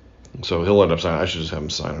 So he'll end up signing. I should just have him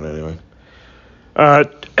sign it anyway.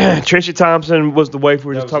 Tracy Thompson was the wife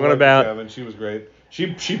we were just talking about. Kevin. She was great. She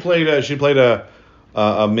played a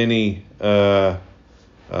mini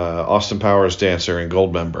Austin Powers dancer in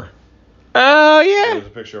Goldmember. Oh yeah. There's a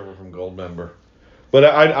picture of her from Goldmember. But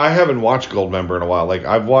I haven't watched Goldmember in a while. Like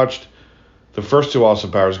I've watched the first two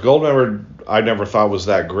Austin Powers. Goldmember I never thought was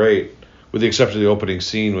that great, with the exception of the opening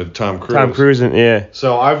scene with Tom Cruise. Tom Cruise, yeah.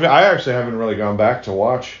 So I actually haven't really gone back to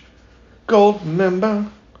watch Goldmember.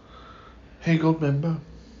 Hey, Goldmember.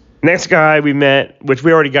 Next guy we met, which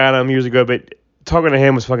we already got him years ago, but talking to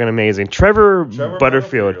him was fucking amazing. Trevor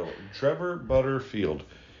Butterfield. Trevor Butterfield.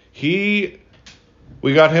 We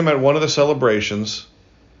got him at one of the celebrations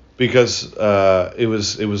because it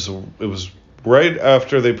was right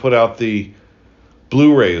after they put out the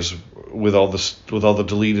Blu-rays with all the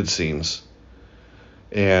deleted scenes,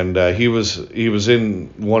 and he was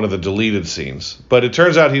in one of the deleted scenes. But it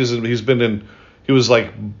turns out he was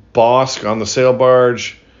like Bosk on the sail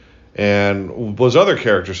barge, and was other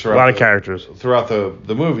characters throughout. A lot of characters throughout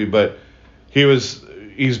the movie, but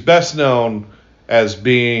he's best known as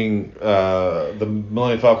being the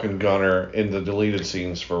Millennium Falcon gunner in the deleted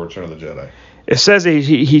scenes for Return of the Jedi. It says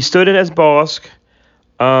he stood in as Bosk.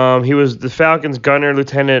 He was the Falcon's gunner,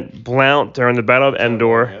 Lieutenant Blount, during the Battle of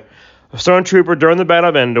Endor. A stormtrooper during the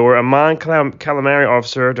Battle of Endor. A Mon Calamari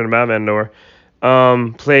officer during the Battle of Endor.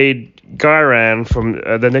 Played Gyran from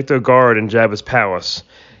the Nikto Guard in Jabba's palace.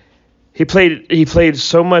 He played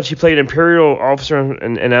so much. He played Imperial officer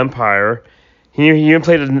in Empire. He even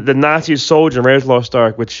played the Nazi soldier in Raiders of the Lost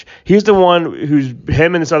Ark, which he's the one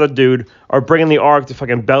him and this other dude are bringing the Ark to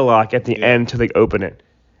fucking Belloc at the end to like open it.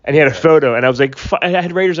 And he had a photo, and I was like, I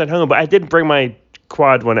had Raiders at home, but I didn't bring my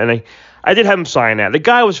quad one, and I did have him sign that. The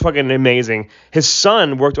guy was fucking amazing. His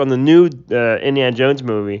son worked on the new Indiana Jones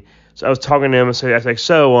movie, so I was talking to him, and I was like,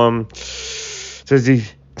 so, does he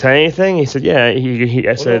tell you anything? He said, yeah.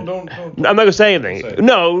 I said, don't, I'm not gonna say anything.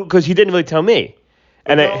 No, because he didn't really tell me.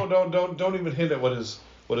 And don't even hint at what his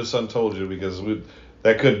son told you, because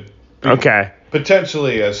that could be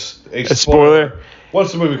potentially a spoiler.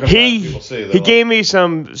 Once the movie comes out, people see that. He gave me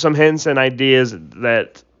some hints and ideas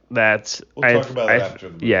that we'll talk about it after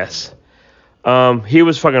the movie. Yes. He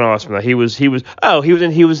was fucking awesome though. He was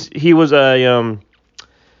a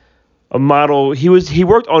model. He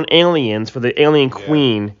worked on Aliens for the Alien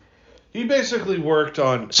Queen. He basically worked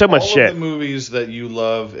on so much all shit. of the movies that you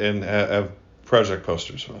love and have project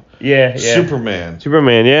posters for. Yeah. Superman,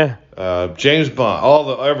 yeah. James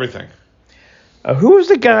Bond, everything. Who was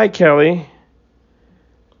the guy, Kelly?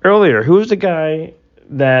 Earlier, who was the guy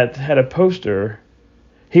that had a poster?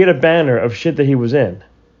 He had a banner of shit that he was in,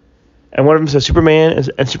 and one of them said Superman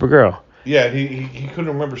and Supergirl. Yeah, he couldn't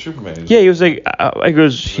remember Superman. He was like, he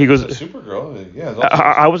goes, Supergirl. Yeah,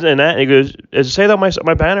 I wasn't in that. And he goes, "Does it say that on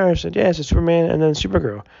my banner?" I said, "Yeah, it's Superman and then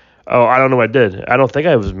Supergirl." Oh, I don't know what I did. I don't think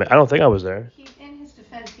I was there. In his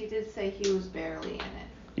defense, he did say he was barely in it.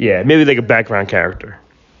 Yeah, maybe like a background character.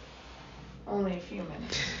 Only a few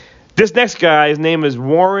minutes. This next guy, his name is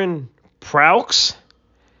Warren Praux.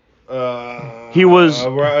 He was.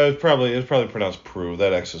 It's probably pronounced Prue.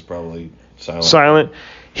 That X is probably silent. Silent.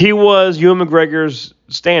 He was Ewan McGregor's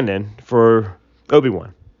stand-in for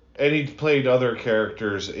Obi-Wan. And he played other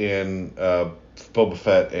characters in Boba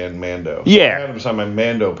Fett and Mando. Yeah. I had him sign my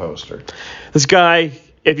Mando poster. This guy,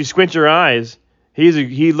 if you squint your eyes,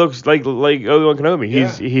 he looks like Obi-Wan Kenobi.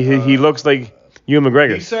 Yeah. He looks like Ewan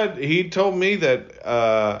McGregor. He told me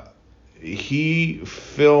that he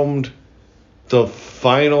filmed the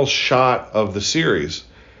final shot of the series.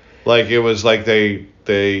 Like it was like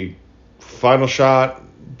they final shot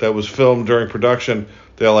that was filmed during production.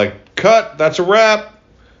 They're like, cut, that's a wrap.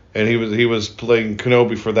 And he was playing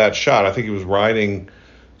Kenobi for that shot. I think he was writing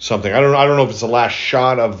something. I don't know if it's the last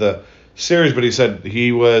shot of the series, but he said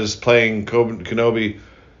he was playing Kenobi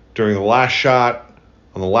during the last shot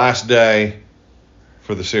on the last day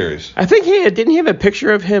for the series. I think didn't he have a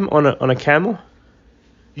picture of him on a camel?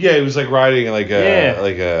 Yeah, he was like riding an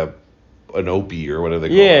Opie or whatever they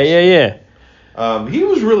call it. Yeah. He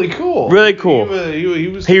was really cool. Really cool. He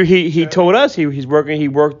was. He told us he's working. He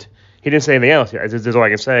worked. He didn't say anything else. That's all I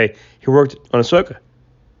can say. He worked on Ahsoka.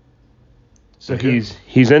 So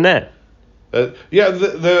he's in that.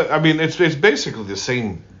 I mean, it's basically the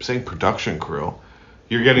same production crew.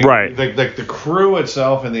 You're getting right. Like the crew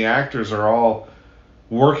itself and the actors are all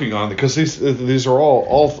working on it, because these are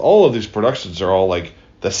all of these productions are all like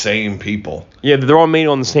the same people. Yeah, they're all made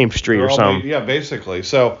on the same street or something. Yeah, basically.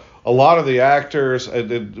 So a lot of the actors,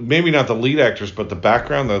 maybe not the lead actors, but the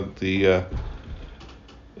background, the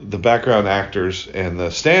background actors and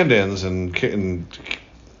the stand-ins and in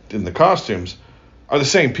the costumes are the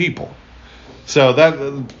same people. So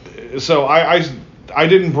I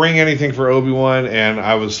didn't bring anything for Obi-Wan, and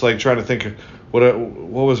I was like trying to think of what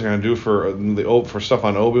was I going to do for stuff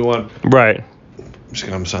on Obi-Wan. Right. I'm just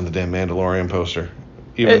going to sign the damn Mandalorian poster.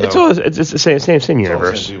 It's the same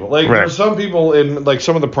universe. Like, right. There are some people in like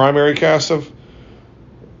some of the primary cast of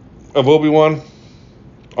of Obi-Wan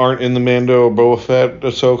aren't in the Mando or Boba Fett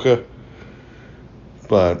Ahsoka,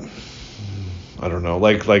 but I don't know.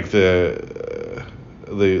 Like the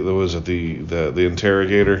was it the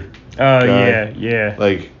interrogator? Oh guy? yeah.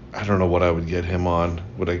 Like I don't know what I would get him on.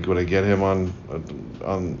 Would I get him on?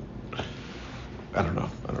 I don't know.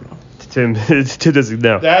 Tim doesn't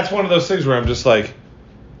know. That's one of those things where I'm just like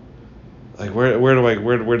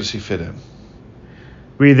where does he fit in?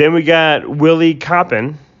 We got Willie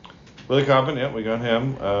Coppin. Willie Coppin, yeah, we got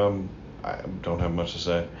him. I don't have much to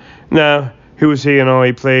say. No, who was he?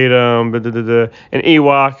 He played an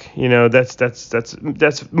Ewok.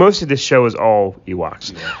 That's most of this show is all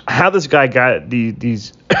Ewoks. Yes. How this guy got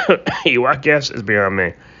these Ewok guests is beyond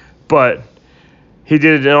me, but he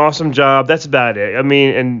did an awesome job. That's about it. I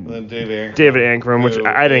mean, and then David Ankrum, which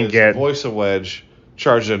I didn't get. Voice of Wedge,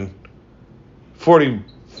 charging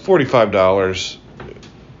 $45.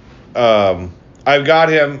 I've got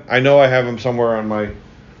him. I know I have him somewhere on my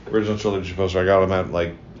original trilogy poster. I got him at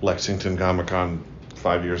like Lexington Comic Con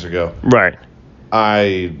 5 years ago. Right.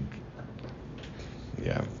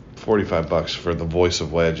 $45 for the voice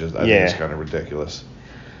of Wedge. I think it's kind of ridiculous.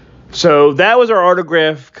 So that was our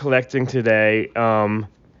autograph collecting today.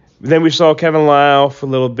 Then we saw Kevin Lau for a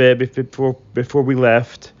little bit before we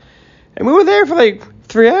left, and we were there for like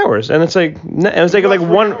 3 hours. And it's like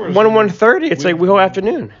 1:30. It's like the whole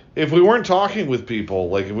afternoon. If we weren't talking with people,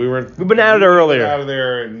 like if we weren't, we've been out of there earlier. Out of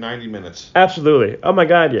there in 90 minutes. Absolutely. Oh my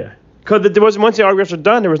God, yeah. Because there was once the autographs were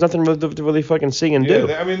done, there was nothing to really fucking see and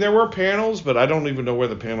do. I mean, there were panels, but I don't even know where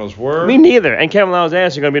the panels were. Me neither. And Kevin Lau was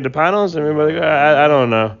asked, "You gonna be at the panels?" And we were like, I don't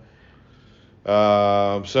know.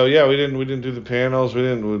 So yeah, we didn't do the panels.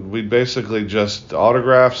 We basically just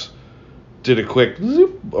autographs, did a quick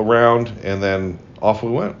zoop around, and then off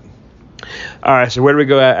we went. All right, so where do we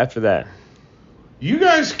go after that? You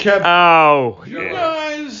guys kept. Oh, you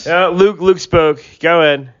guys. Luke spoke. Go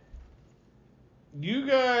ahead. You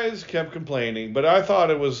guys kept complaining, but I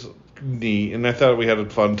thought it was neat, and I thought we had a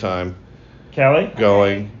fun time. Kelly?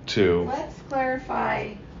 Going to. Let's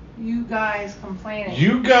clarify. You guys complaining.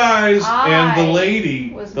 You guys and the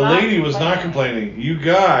lady. Was The lady was not complaining. You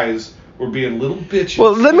guys were being little bitches.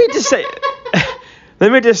 Well, let me just say.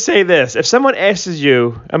 Let me just say this: if someone asks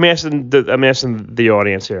you, I'm asking the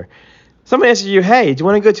audience here. Someone asks you, "Hey, do you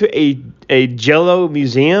want to go to a Jello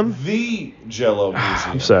museum?" The Jello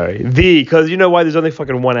museum. I'm sorry, because you know why? There's only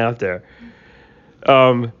fucking one out there.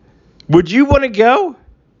 Would you want to go?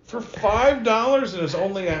 For $5, and it's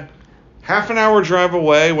only a half an hour drive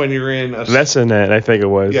away when you're in a... Less than that, I think it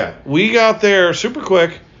was. Yeah. We got there super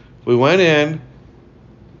quick. We went in.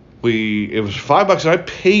 It was $5, and I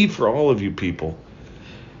paid for all of you people.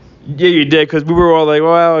 Yeah, you did, because we were all like,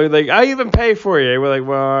 well, like, I even pay for you. We're like,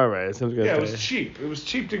 well, all right. Sounds good. Yeah, it was cheap. It was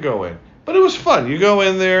cheap to go in. But it was fun. You go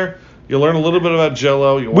in there. You learn a little bit about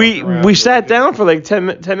Jello. We sat down for like 10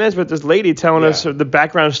 minutes with this lady telling us the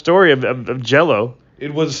background story of Jello.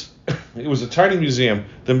 It was a tiny museum.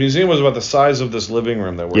 The museum was about the size of this living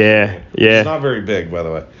room that we're in. Yeah. It's not very big, by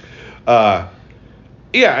the way.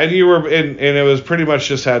 And you were and it was pretty much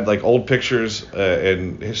just had like old pictures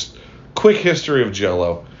and quick history of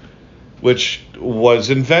Jello, which was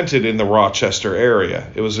invented in the Rochester area.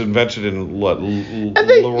 It was invented in Leroy, New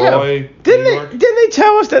York. Didn't they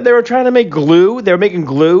tell us that they were trying to make glue? They were making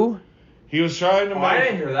glue. He was trying to make... I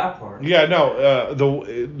didn't hear that part. Yeah, no.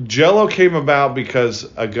 The Jello came about because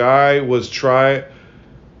a guy was trying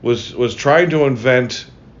to invent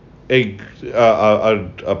a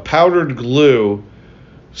powdered glue,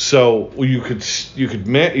 so you could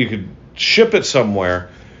ship it somewhere,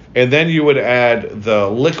 and then you would add the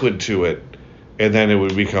liquid to it, and then it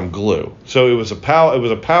would become glue. So it was a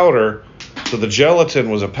powder. So the gelatin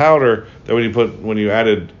was a powder that when you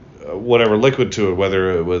added whatever liquid to it,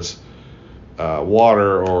 whether it was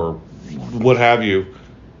water or what have you,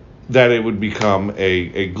 that it would become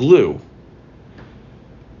a glue.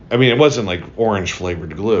 I mean, it wasn't like orange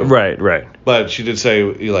flavored glue. Right. But she did say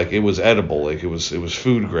like it was edible, like it was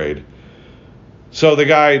food grade. So the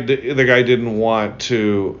guy didn't want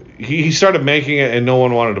to. He started making it, and no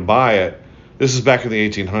one wanted to buy it. This is back in the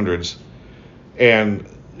 1800s, and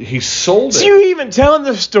he sold it. So you even telling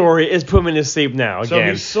the story is putting me to sleep now. So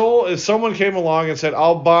again. he sold. Someone came along and said,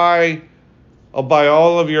 "I'll buy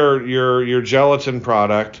all of your gelatin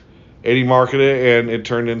product," and he marketed it, and it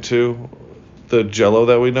turned into the Jello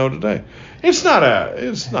that we know today. It's not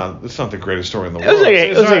the greatest story in the world.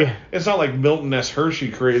 It's not like Milton S.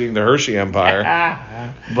 Hershey creating the Hershey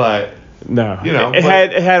Empire, but no, it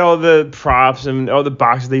had all the props and all the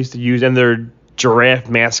boxes they used to use and their giraffe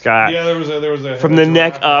mascot. Yeah, there was a from the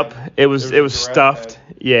neck up. It was stuffed.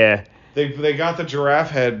 Head. Yeah. They got the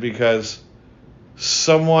giraffe head because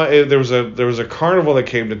there was a carnival that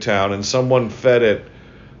came to town and someone fed it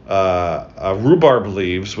rhubarb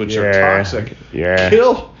leaves, which are toxic. Yeah.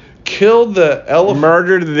 Killed the elephant.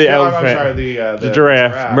 Murdered the elephant. I'm sorry, the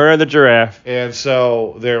giraffe. Murdered the giraffe. And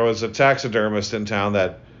so there was a taxidermist in town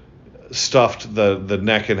that stuffed the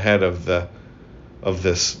neck and head of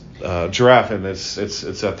this giraffe, and it's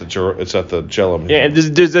at the Jello Museum. Yeah, and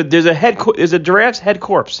there's a giraffe's head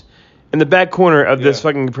corpse in the back corner of this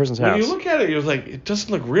fucking person's house. When you look at it, you're like, it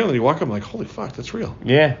doesn't look real, and you walk up, like, holy fuck, that's real.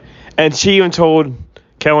 Yeah, and she even told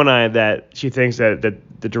Kel and I that she thinks that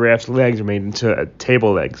the giraffe's legs are made into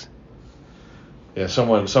table legs. Yeah,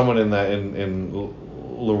 someone in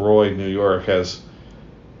Leroy, New York, has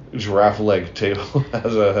giraffe leg table.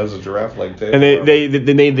 has a giraffe leg table. And they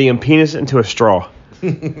made the penis into a straw.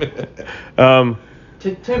 Tim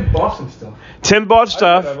bought some stuff. Tim bought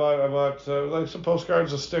stuff. I bought like some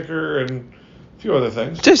postcards, a sticker, and a few other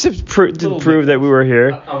things. Just to prove that we were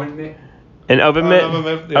here. Oven mitt. An oven mitt.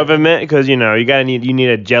 Oven mitt, because you need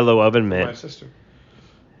a Jello oven mitt. My sister.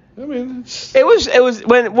 I mean, it was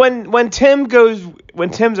when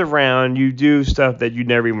Tim's around, you do stuff that you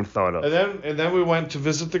never even thought of. And then we went to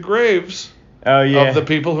visit the graves. Oh yeah. Of the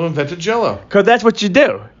people who invented Jello. Because that's what you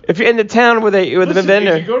do. If you're in the town with an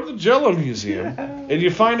inventor. If you go to the Jello Museum and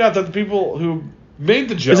you find out that the people who made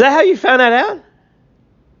the Jello. Is that how you found that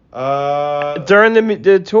out? During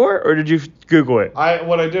the tour, or did you Google it?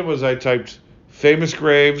 What I did was I typed famous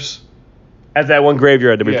graves. At that one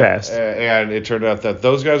graveyard that we passed. And it turned out that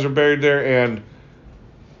those guys were buried there, and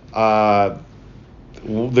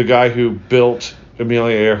the guy who built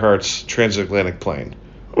Amelia Earhart's transatlantic plane.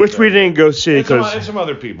 Which we didn't go see because and some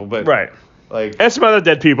other people, but right, like and some other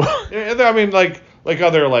dead people. I mean, like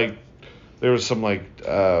other there was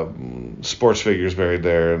some sports figures buried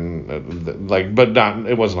there, and but not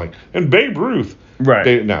it wasn't like and Babe Ruth,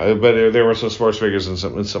 right? But there were some sports figures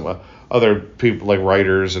and some other people like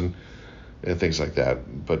writers and things like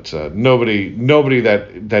that. But nobody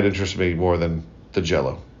that interests me more than the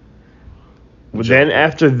Jello. Well, then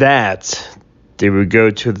after that, did we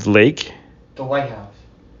go to the lake? The lighthouse.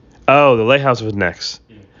 Oh, the lighthouse was next.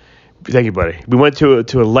 Yeah. Thank you, buddy. We went to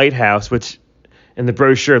a lighthouse, which in the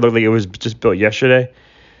brochure looked like it was just built yesterday.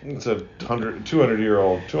 It's a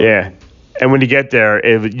 200-year-old. Yeah, and when you get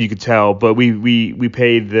there, you could tell. But we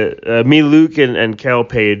paid me, Luke, and Kel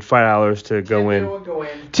paid $5 to go in.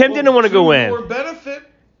 Tim didn't want to go in.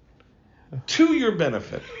 To your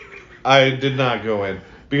benefit, I did not go in.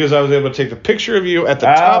 Because I was able to take the picture of you at the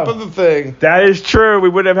top of the thing. That is true. We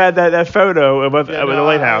would have had that photo of the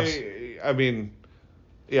lighthouse. I mean,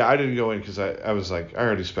 yeah, I didn't go in because I was like, I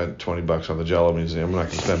already spent $20 on the Jello Museum. I'm not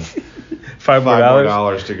going to spend $5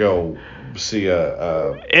 more to go see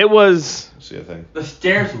a thing. The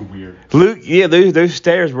stairs were weird. Luke, yeah, those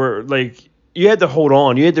stairs were like you had to hold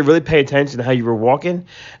on. You had to really pay attention to how you were walking.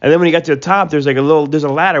 And then when you got to the top, there's a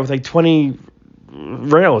ladder with like 20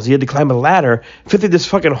 rails. You had to climb a ladder, fit through this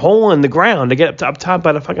fucking hole in the ground to get up top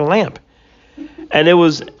by the fucking lamp. And it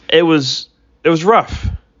was rough.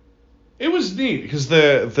 It was neat because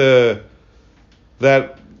that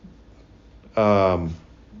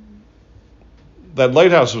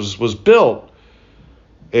lighthouse was built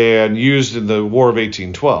and used in the War of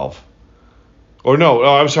 1812. Or no,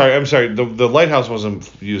 I'm sorry. The lighthouse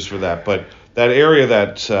wasn't used for that, but that area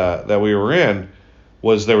that we were in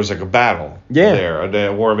there was like a battle there,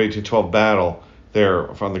 a War of 1812 battle there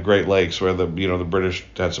on the Great Lakes where the British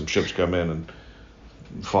had some ships come in and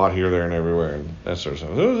fought here, there, and everywhere and that sort of stuff.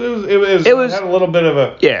 It had a little bit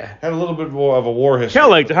of more of a war history. Kind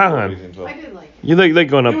of like I did like it. You like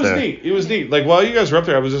going up there. It was neat. Like while you guys were up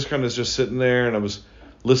there, I was just kind of just sitting there and I was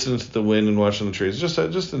listening to the wind and watching the trees. Just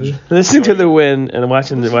listening to the wind and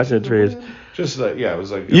watching the trees. Just like it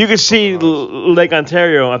was like you could see Lake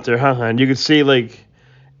Ontario up there, and you could see like.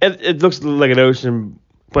 It looks like an ocean,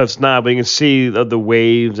 but it's not. But you can see the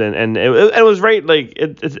waves, and it was right. Like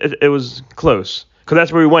it was close because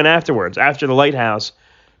that's where we went afterwards. After the lighthouse,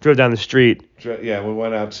 drove down the street. Yeah, we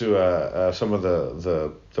went out to some of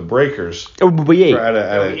the breakers. Oh, we ate.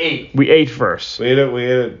 We ate. We ate first. We ate it.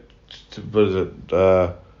 What is it?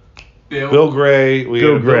 Bill Gray. We ate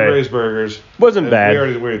Bill Gray's burgers. Wasn't bad.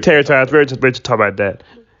 Tater tots. We were just talking about that.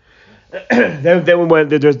 then we went.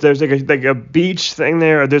 There's like a beach thing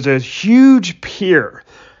there. There's a huge pier.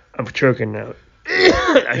 I'm choking now.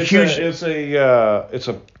 It's a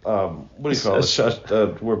what do you call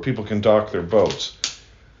it? Where people can dock their boats.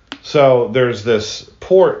 So there's this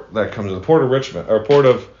port that comes in the port of Richmond or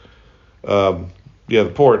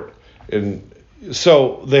the port, and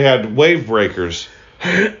so they had wave breakers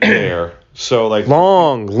there, So like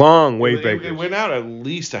Long wave breakers. it went out at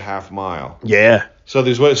least a half mile. Yeah. So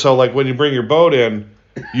like when you bring your boat in,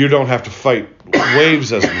 you don't have to fight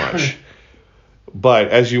waves as much. But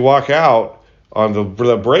as you walk out on the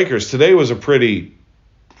breakers, today was a pretty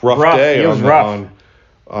rough day It was rough.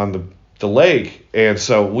 on the lake, and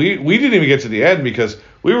so we didn't even get to the end because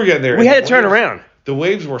we were getting there. We had to turn around. The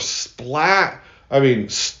waves were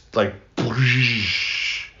like.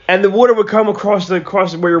 And the water would come across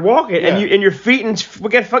where you're walking, Yeah. and your feet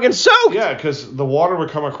would get fucking soaked. Yeah, because the water would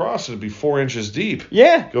come across. It'd be 4 inches deep.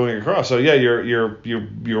 Yeah. Going across. So yeah,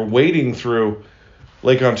 you're wading through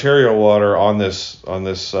Lake Ontario water on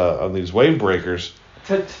these wave breakers.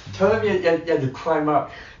 Tell them you had to climb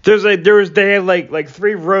up. They had like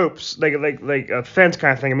 3 ropes, like a fence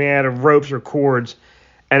kind of thing. I mean, out of ropes or cords.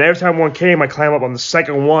 And every time one came, I climb up on the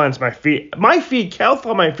second one. So Cal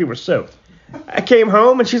thought my feet were soaked. I came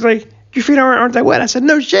home and she's like, "Your feet aren't that wet." I said,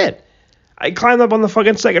 "No shit." I climbed up on the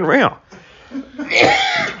fucking second rail.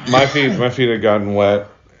 My feet had gotten wet,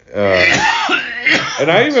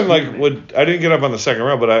 and I even I didn't get up on the second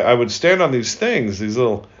rail, but I would stand on these things, these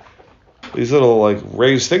little like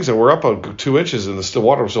raised things that were up 2 inches, and the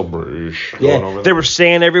water was still going over. There was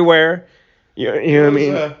sand everywhere. You know what I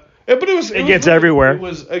mean? But it gets everywhere. It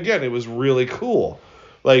was really cool.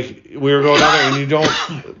 Like we were going out there, and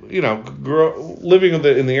you don't, living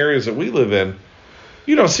in the areas that we live in,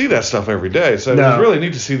 you don't see that stuff every day. So it was really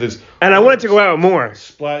neat to see this. And I wanted to go out more.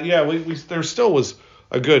 Yeah, there still was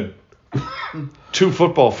a good 2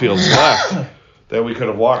 football fields left that we could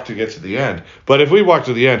have walked to get to the end. But if we walked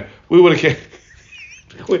to the end, we would have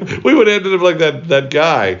we would have ended up like that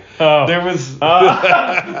guy. Oh. There was.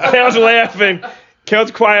 Cal's laughing.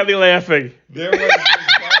 Cal's quietly laughing. There was this guy.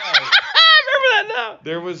 Now.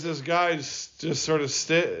 There was this guy just sort of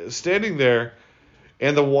standing there,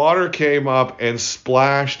 and the water came up and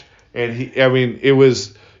splashed, and it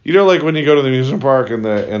was, like when you go to the amusement park and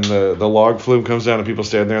the log flume comes down and people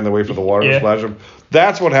stand there and they wait for the water to splash them.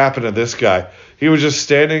 That's what happened to this guy. He was just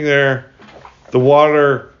standing there, the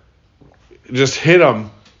water just hit him,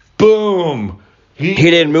 boom. He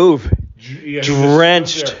didn't move. He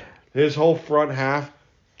Drenched. His whole front half.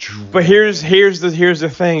 But here's the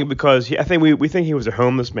thing, because I think we think he was a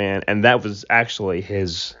homeless man, and that was actually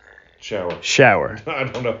his shower. I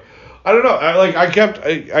don't know. I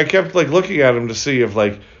kept looking at him to see if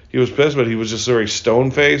he was pissed, but he was just very stone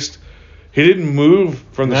faced. He didn't move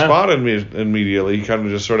from the spot immediately. He kind of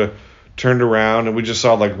just sort of turned around, and we just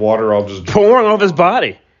saw water all just pouring off his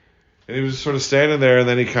body. And he was sort of standing there, and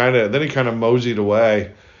then he kind of moseyed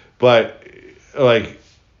away, but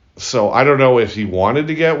So I don't know if he wanted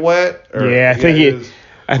to get wet. I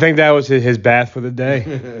think that was his bath for the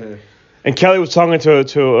day. And Kelly was talking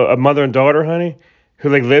to a mother and daughter, honey, who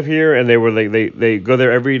live here, and they were they go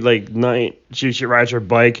there every night. She rides her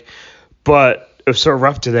bike, but it was so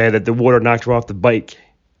rough today that the water knocked her off the bike,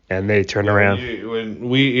 and they turned around.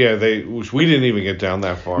 We didn't even get down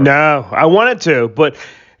that far. No, I wanted to, but.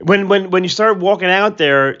 When you start walking out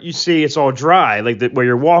there, you see it's all dry, where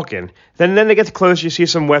you're walking. Then it gets close, you see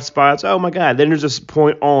some wet spots. Oh my God! Then there's this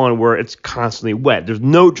point on where it's constantly wet. There's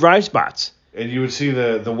no dry spots. And you would see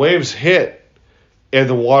the waves hit, and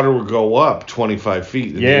the water would go up 25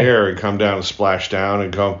 feet in the air and come down and splash down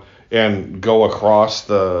and go across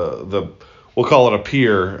the we'll call it a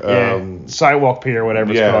pier, sidewalk pier,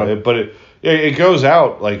 whatever it's called. But it goes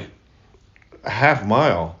out like a half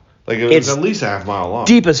mile. It's at least a half mile long.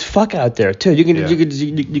 Deep as fuck out there too. You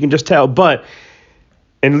can just tell. But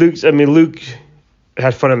Luke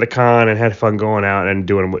had fun at the con and had fun going out and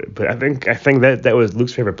doing. But I think that was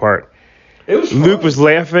Luke's favorite part. It was fun. Luke was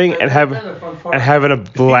laughing and having a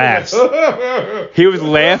blast. He was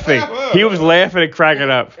laughing. He was laughing and cracking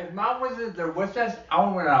up. If Mom wasn't there with us, I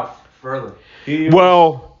went out further.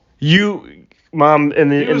 Mom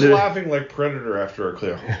he was laughing like Predator after a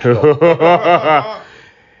kill.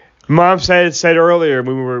 Mom said earlier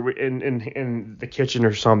when we were in the kitchen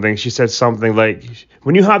or something, she said something like,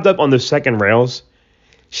 when you hopped up on the second rails,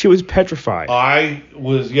 she was petrified. I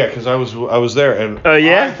was, because I was there, and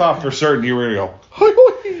I thought for certain you were going to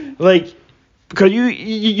go, because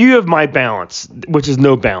you have my balance, which is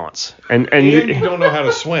no balance. And you don't know how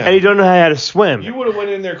to swim. And you don't know how to swim. You would have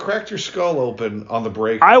went in there, cracked your skull open on the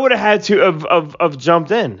break. I would have had to have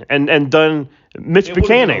jumped in and done Mitch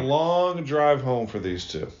Buchanan. It would have been a long drive home for these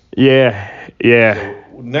two. Yeah.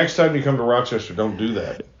 So next time you come to Rochester, don't do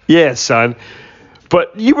that. Yeah, son.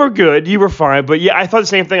 But you were good. You were fine. But I thought the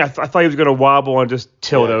same thing. I thought he was going to wobble and just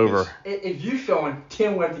tilt over. If you showing,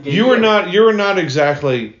 Tim went to get you were not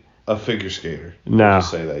exactly a figure skater. No. To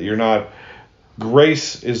say that you're not.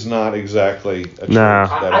 Grace is not exactly a trait Nah.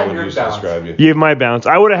 that I I would agree use to with describe you. You have my balance.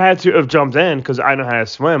 I would have had to have jumped in because I know how to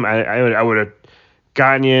swim. I would have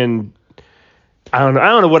gotten you in. I don't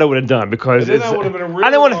know what I would have done because And then that would have been a really I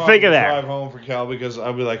didn't want to long think of drive that. home for Cal because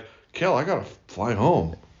I'd be like, Cal, I gotta fly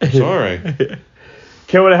home. Sorry.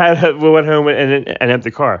 Ken would have had we went home in an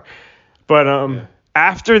empty car. But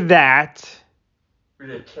after that, We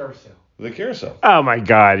did a carousel. The carousel. oh my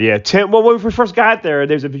God, yeah, Tim. Well, when we first got there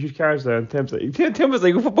was a huge carousel. And Tim was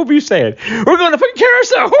like, "What were you saying? We're going to fucking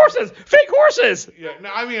carousel, horses, fake horses." Yeah,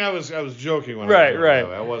 no, I mean I was joking when Right, I was right.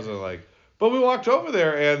 I wasn't like. But we walked over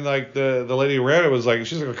there and like the lady who ran it was like,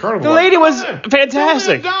 she's like a carnival. The lady was "Come on,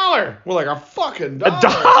 fantastic. $1. We're like, a fucking $1.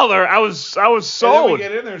 $1. I was And then we sold.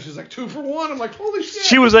 get in there and she's like 2 for 1. I'm like, holy shit.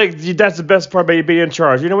 She was like, "That's the best part about being in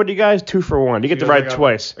charge. You know what, you guys? 2 for 1. You get She to goes, ride "I got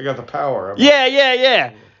twice." I got the power. I'm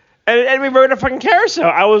Yeah. And we rode a fucking carousel.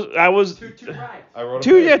 I was Two rides. I wrote a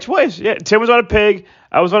two, pig. yeah, twice. Yeah, Tim was on a pig.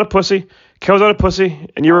 I was on a pussy. Kel was on a pussy,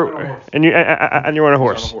 and you I'm on a were horse. and you were on a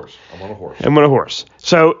horse. I'm on a horse. I'm on a horse.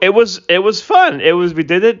 So it was fun. We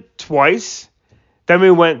did it twice. Then we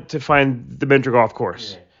went to find the miniature golf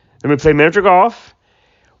course. Yeah. Then we played miniature golf.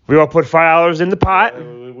 We all put $5 in the pot.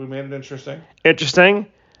 We made it interesting. Interesting.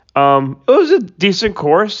 It was a decent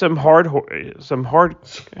course. Some hard.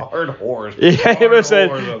 Hard horse. Yeah, it was Hard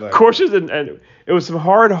horse on that. courses and it was some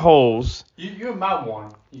hard holes. You and Mom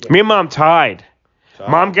won. Me and Mom tied. Tied.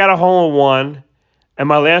 Mom got a hole in one, and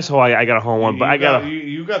my last hole I got a hole in one. But I got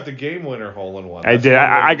you got the game winner hole in one. I That's did. the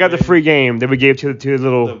I got the free game that we gave to the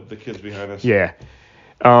little. the kids behind us. Yeah.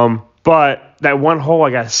 But that one hole I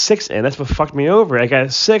got a 6 in. That's what fucked me over. I got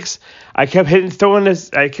a 6. I kept I kept on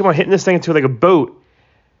hitting this thing into like a boat,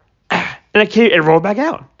 and it rolled back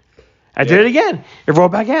out. I did it again. It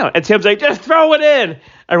rolled back out. And Tim's like, "Just throw it in."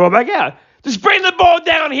 I rolled back out. "Just bring the ball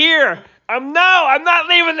down here." I'm not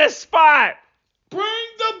leaving this spot. Bring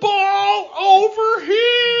the ball over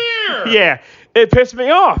here. Yeah, it pissed me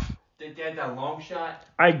off. They had that long shot.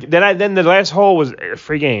 Then the last hole was a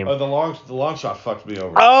free game. Oh, the long shot fucked me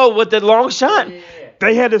over. Oh, with the long shot, Yeah.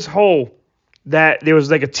 they had this hole that there was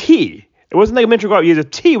like a tee. It wasn't like a miniature golf. You had a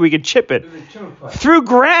tee where you could chip it It was a two putt. through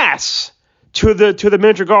grass to the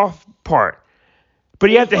miniature golf part, but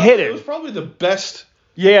you have to hit It was it. probably the best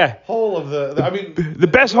Yeah, hole of the. I mean, the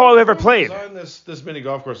best hole I've ever played. Designed this mini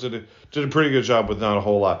golf course did a pretty good job with not a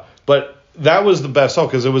whole lot, but that was the best hole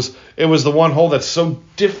because it was the one hole that's so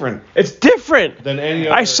different It's different. than any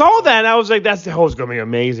other. I saw that and I was like, "That's the hole's gonna be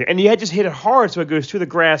amazing." And you had to just hit it hard so it goes through the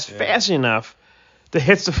grass fast enough to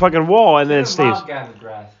hit the fucking wall and then it stays. Mom got in the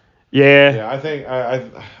grass. Yeah. Yeah, I think I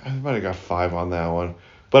might have got 5 on that one,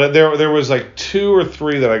 but there was like 2 or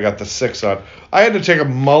 3 that I got the 6 on. I had to take a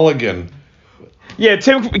mulligan. Yeah,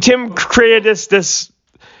 Tim created this.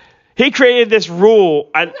 He created this rule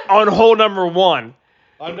on hole number 1.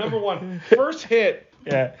 On number 1, first hit,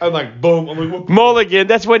 Yeah. I'm like, boom. I'm like, whoop. Mulligan.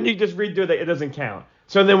 That's when you just redo that. It doesn't count.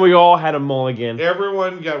 So then we all had a mulligan.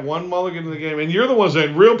 Everyone got 1 mulligan in the game, and you're the one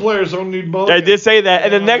saying real players don't need mulligans. I did say that.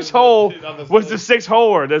 And the next hole was the six.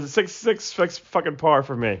 6-holer. There's a six fucking par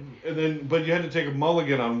for me. And then, but you had to take a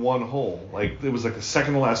mulligan on 1 hole. Like it was like the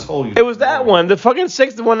second to last hole. It was that one. The fucking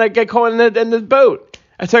 6th, the one that got caught in the boat.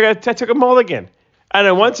 I took a mulligan. And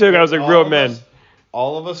then one took, I was like, real men.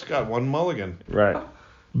 All of us got 1 mulligan. Right.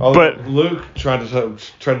 Oh, But- Luke tried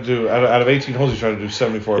to do out of 18 holes. He tried to do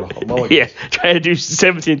 74 mulligans. Yeah, trying to do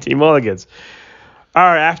 17 team mulligans. All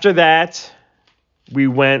right, after that, we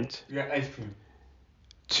went You got ice cream.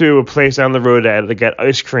 to a place down the road to get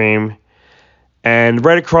ice cream, and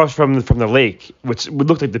right across from the lake, which would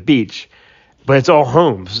look like the beach, but it's all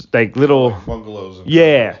homes, like little, Bungalows. And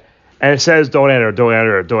yeah. And it says don't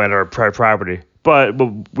enter private property. But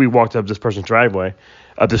we walked up this person's driveway,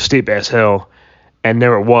 up this steep ass hill, and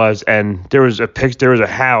there it was, and there was a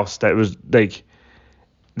house that was like,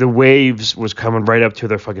 the waves was coming right up to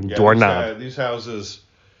their fucking doorknob. These houses,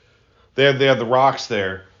 they had the rocks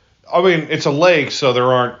there. I mean, it's a lake, so there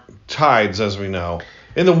aren't tides, as we know.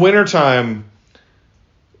 In the wintertime,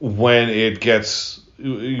 when it gets,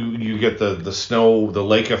 you get the snow, the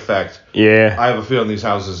lake effect. Yeah. I have a feeling these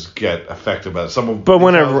houses get affected by it. But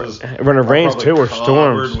when it rains too, or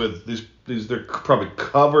storms, with these they're probably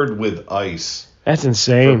covered with ice that's for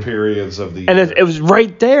insane. periods of the And year. it was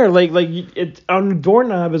right there, like it on the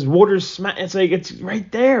doorknob. His water's it's like it's right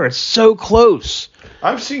there. It's so close.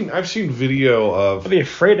 I've seen video of I'd be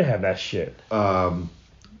afraid to have that shit.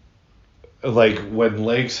 like when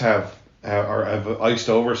lakes have iced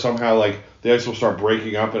over somehow, like the ice will start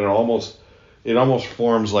breaking up and it almost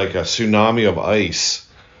forms like a tsunami of ice.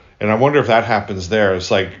 And I wonder if that happens there.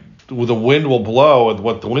 It's like the wind will blow, and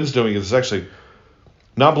what the wind's doing is actually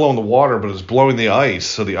not blowing the water, but it's blowing the ice.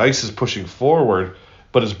 So the ice is pushing forward,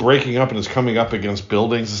 but it's breaking up and it's coming up against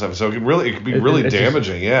buildings and stuff. So it could be really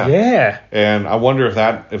damaging. Yeah. And I wonder if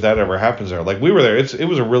that ever happens there. Like we were there. It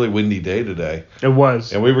was a really windy day today. It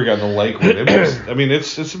was. And we were getting the lake wind.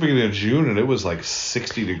 It's the beginning of June and it was like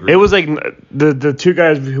 60 degrees. It was like the two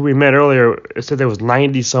guys who we met earlier said there was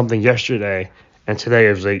 90 something yesterday, and today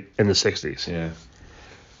it was like in the 60s. Yeah.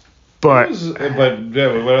 But we went out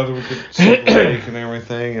there, we could see the lake and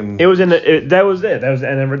everything, and it was that was it. That was the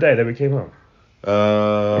end of our day. Then we came home.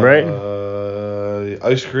 Right?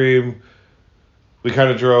 Ice cream. We kind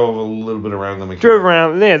of drove a little bit around. Then we drove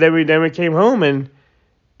around. Yeah. Then we came home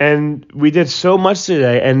and we did so much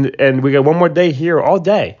today, and we got one more day here all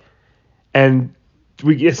day, and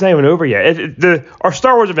it's not even over yet. Our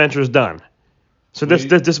Star Wars adventure is done. So this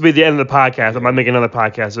will be the end of the podcast. I'm not making another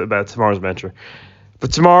podcast about tomorrow's adventure.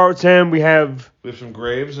 But tomorrow, Tim, we have some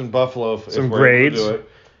graves in Buffalo. If some we're able to graves. do it.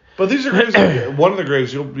 But these are graves. One of the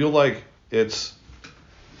graves you'll like. It's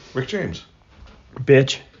Rick James.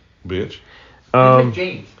 Bitch. Rick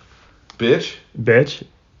James. Bitch.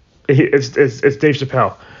 It's Dave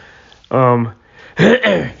Chappelle.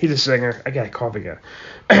 He's a singer. I got a coffee again.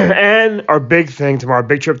 And our big thing tomorrow, our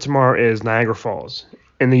big trip tomorrow is Niagara Falls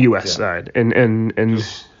in the U.S. side, in New York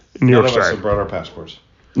None of us side. have brought our passports.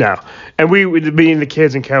 No, and me and the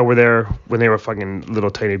kids and Kel were there when they were fucking little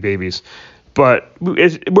tiny babies, but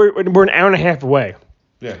we're an hour and a half away.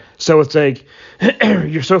 Yeah. So it's like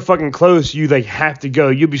you're so fucking close, you like have to go.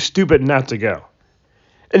 You'd be stupid not to go.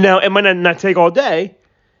 And now it might not take all day,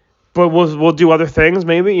 but we'll do other things.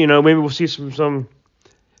 Maybe maybe we'll see some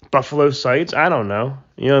Buffalo sights. I don't know.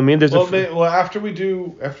 You know what I mean? After we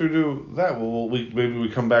do that, maybe we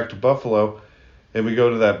come back to Buffalo, and we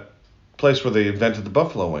go to that place where they invented the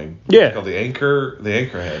buffalo wing. Yeah. It's called the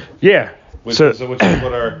Anchorhead. Yeah. Which is what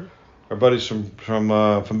our buddies from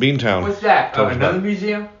Beantown. What's that? told us Another about.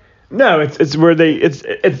 museum? No, it's where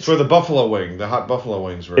it's where the buffalo wing, the hot buffalo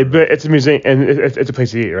wings were. It's a museum and it's a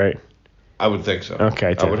place to eat, right? I would think so.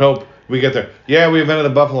 Okay. I would hope we get there. Yeah, we invented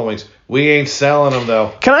the buffalo wings. We ain't selling them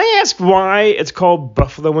though. Can I ask why it's called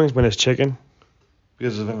buffalo wings when it's chicken?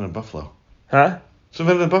 Because it's invented in Buffalo. Huh? It's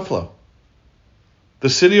invented in Buffalo. The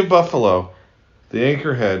city of Buffalo, the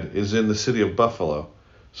Anchorhead is in the city of Buffalo,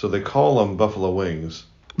 so they call them buffalo wings.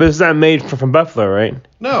 But it's not made from Buffalo, right?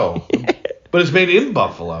 No, but it's made in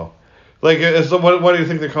Buffalo. Like, why do you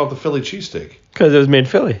think they call it the Philly cheesesteak? Because it was made in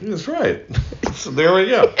Philly. That's right. So there we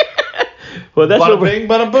go. Well, that's bada bing,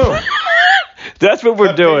 bada boom. That's what we're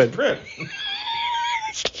Cut, doing. paste, print.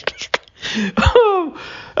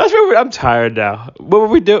 That's what I'm tired now. What were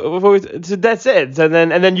we doing? So that's it. So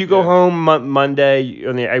then you go home Monday.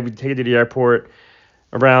 I would take it to the airport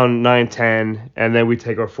around 9:10, and then we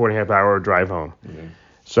take our 4.5 hour drive home. Yeah.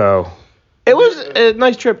 So it was a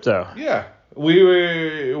nice trip, though. Yeah,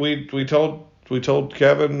 we told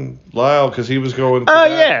Kevin Lyle because he was going. Oh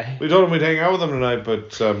yeah. We told him we'd hang out with him tonight,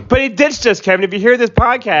 but. But he ditched us, Kevin. If you hear this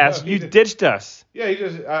podcast, you ditched us. Yeah, he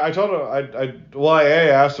just. I told him. I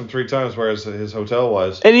asked him 3 times where his hotel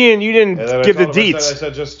was. And you didn't give the deets. I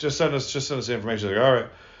said just send us the information. He's like, all right.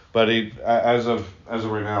 But he as of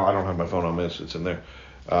right now, I don't have my phone on me. It's in there.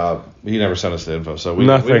 He never sent us the info, so we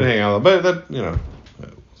didn't hang out. But that we'll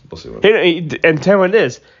see what. And tell him what it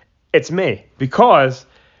is. It's me, because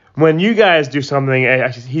when you guys do something,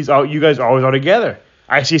 you guys always are together.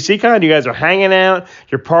 ICCCon, you guys are hanging out,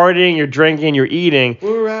 you're partying, you're drinking, you're eating.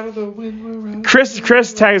 We're out of the wind. We're out.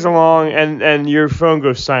 Chris tags along, and your phone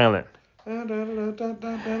goes silent.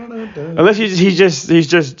 Unless he's just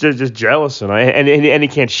jealous and he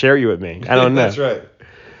can't share you with me. I don't know. That's right.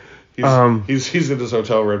 He's in his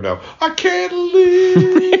hotel room now. I can't live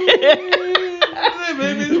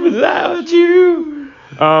without you.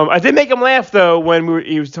 I did make him laugh though when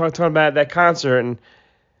he was talking about that concert and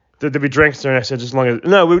there'd be drinks there, and I said just as long as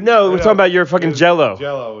we're talking about your fucking Jello.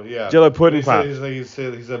 Jello, yeah. Jello pudding pop. He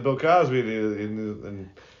said Bill Cosby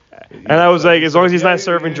and I was like, as long as he's not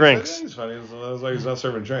serving drinks. He's funny. As long as he's not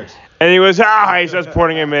serving drinks. And he starts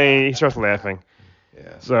pointing at me. He starts laughing.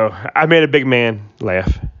 Yeah. So I made a big man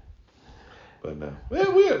laugh. But no,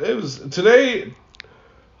 it was today.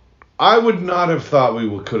 I would not have thought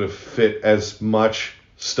we could have fit as much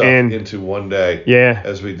stuff into one day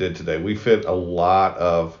as we did today. We fit a lot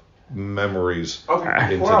of memories into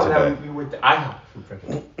today. We went to IHOP.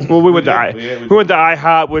 Well, we went to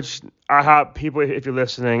IHOP, which IHOP people, if you're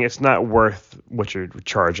listening, it's not worth what you're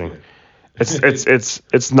charging.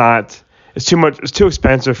 It's not. It's too much. It's too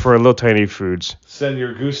expensive for little tiny foods. Send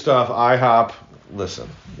your Gustav IHOP. Listen,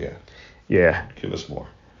 yeah. Give us more.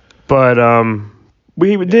 But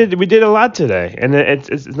We did a lot today, and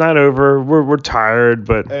it's not over. We're tired,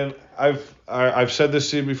 but And I've said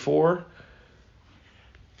this to you before,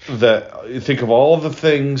 that you think of all of the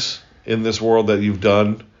things in this world that you've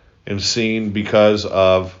done and seen because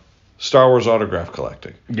of Star Wars autograph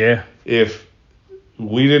collecting. yeah. If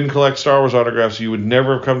we didn't collect Star Wars autographs, you would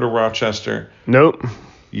never have come to Rochester. Nope.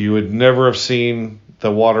 You would never have seen the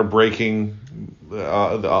water breaking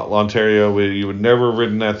Ontario. You would never have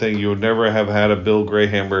ridden that thing. You would never have had a Bill Gray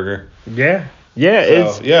hamburger. Yeah. Yeah.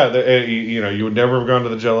 So, you would never have gone to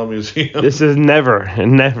the Jell-O Museum. This is never.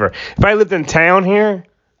 If I lived in town here,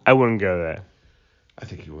 I wouldn't go there. I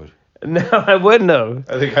think you would. No, I wouldn't have.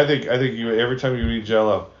 I think you every time you eat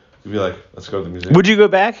Jell-O, you'd be like, let's go to the museum. Would you go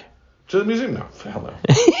back? To the museum? No, hell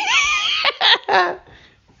no.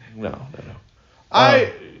 No.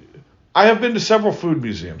 I have been to several food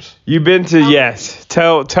museums. You've been to yes.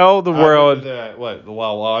 Tell the world.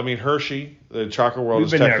 Well, I mean Hershey, the chocolate world, We've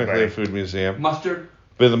is been there, technically a buddy. food museum. Mustard.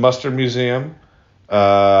 Been to the Mustard Museum,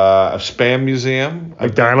 a Spam Museum,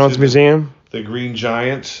 McDonald's Museum. the Green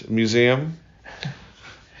Giant Museum,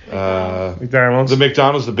 McDonald's. the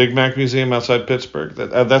McDonald's, the Big Mac Museum outside Pittsburgh.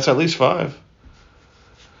 That's at least 5.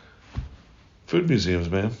 Food museums,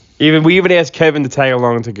 man. We even asked Kevin to tag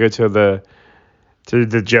along to go to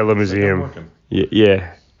the Jell-O Museum. working.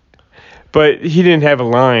 Yeah. But he didn't have a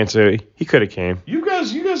line, so he could have came. You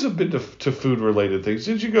guys have been to food related things.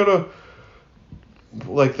 Did you go to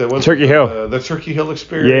like Turkey Hill? The Turkey Hill Yeah,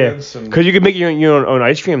 experience, because you could make your own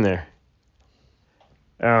ice cream there.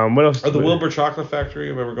 What else? Or the Wilbur Chocolate Factory.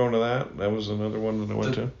 I remember going to that. That was another one that I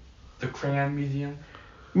went to. The Crayon Museum.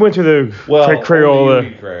 Went to the Only Crayola. you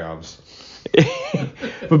eat crayons.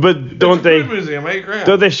 but don't they? Food museum. I eat crayons.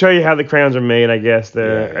 Don't they show you how the crayons are made? I guess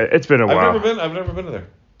there. Yeah. It's been a while. I've never been to there.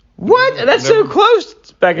 What? That's so Never- close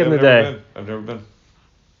back in the day. I've never been.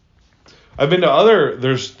 I've been to other.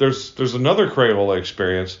 There's another Crayola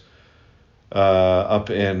experience up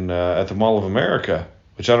in at the Mall of America,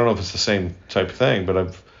 which I don't know if it's the same type of thing, but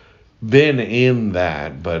I've been in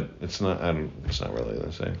that, but it's not. It's not really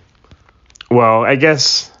the same. Well, I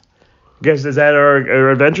guess is that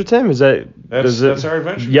our adventure, Tim? Is that That's our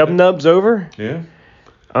adventure. Yub Nub's over? Yeah.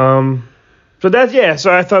 So that's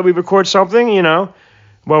So I thought we'd record something.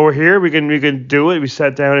 While we're here, we can do it. We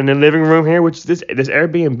sat down in the living room here, which this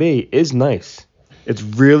Airbnb is nice. It's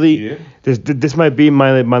really this might be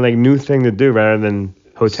my new thing to do rather than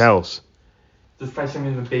hotels. Just try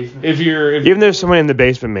something in the basement. Even there's someone in the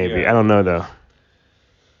basement, maybe. Yeah. I don't know though.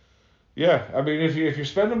 Yeah, I mean, if you're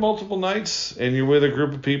spending multiple nights and you're with a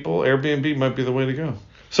group of people, Airbnb might be the way to go.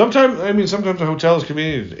 Sometimes a hotel is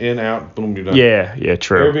convenient. In, out, boom, you're done. Yeah,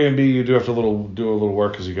 true. Airbnb, you do have to do a little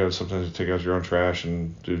work because you got to sometimes take out your own trash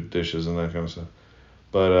and do dishes and that kind of stuff.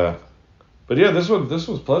 But yeah, this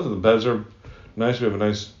was pleasant. The beds are nice. We have a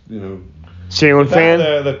nice, Ceiling fan.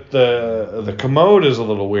 The commode is a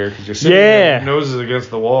little weird because you're sitting there, your nose is against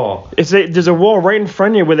the wall. There's a wall right in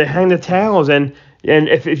front of you where they hang the towels, and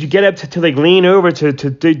if you get up to like lean over to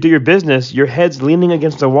do your business, your head's leaning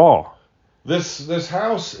against the wall. This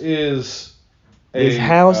house is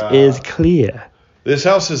is clear. This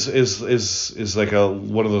house is like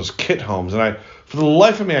one of those kit homes, and for the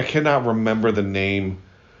life of me I cannot remember the name.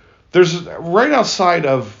 There's right outside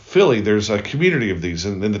of Philly. There's a community of these,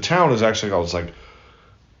 and the town is actually called. It's like,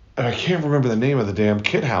 and I can't remember the name of the damn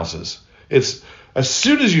kit houses. It's as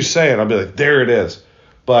soon as you say it, I'll be like, there it is.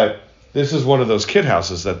 But this is one of those kit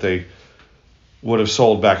houses that they would have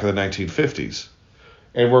sold back in the 1950s.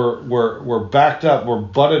 And we're backed up, we're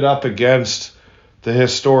butted up against the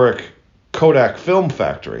historic Kodak film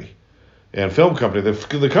factory and film company.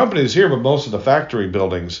 The company is here, but most of the factory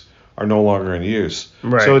buildings are no longer in use.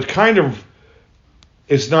 Right. So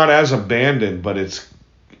it's not as abandoned, but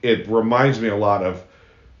it reminds me a lot of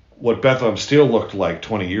what Bethlehem Steel looked like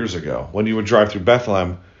 20 years ago. When you would drive through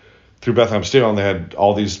Bethlehem Steel, and they had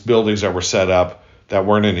all these buildings that were set up that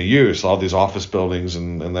weren't in use, all these office buildings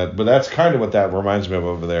and that. But that's kind of what that reminds me of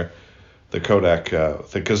over there, the Kodak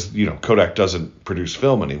thing, because Kodak doesn't produce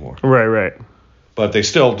film anymore. Right. But they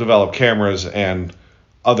still develop cameras and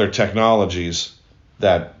other technologies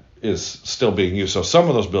that is still being used. So some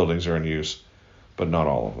of those buildings are in use, but not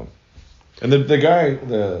all of them. And the guy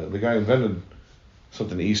invented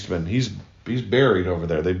something, Eastman. He's buried over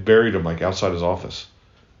there. They buried him like outside his office.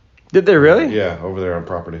 Did they really? Yeah, over there on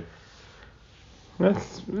property.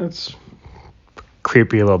 That's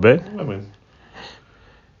creepy a little bit. I mean,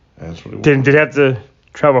 that's what it was. Did have to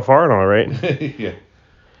travel far and all, right? Yeah.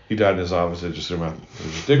 He died in his office. They just threw him out.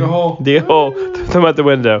 They just dig a hole. Dig a hole. Throw him out the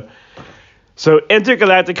window. So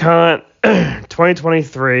Intergalacticon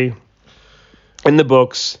 2023 in the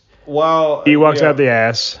books. while Ewoks out the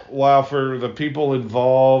ass. While for the people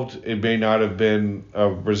involved, it may not have been a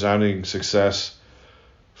resounding success.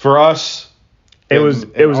 For us, it was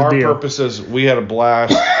our a deal. Purposes, we had a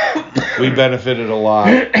blast. We benefited a lot.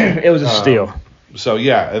 It was a steal. So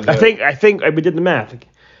yeah, I think we did the math. It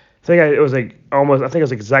was like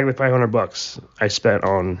exactly $500 I spent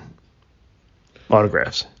on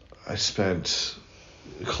autographs. I spent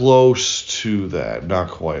close to that, not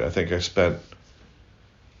quite. I think I spent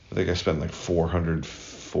like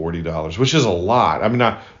 $440, which is a lot. I'm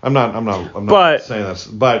not saying that's,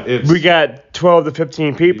 but it's, we got 12 to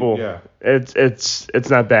 15 people. Yeah, it's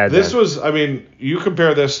not bad. This was, I mean, you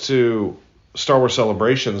compare this to Star Wars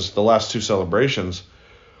Celebrations, the last two celebrations.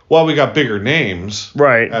 Well, we got bigger names,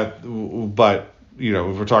 right? But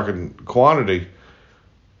if we're talking quantity,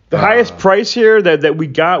 the highest price here that we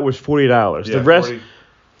got was $40. Yeah, the rest,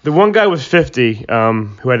 the one guy was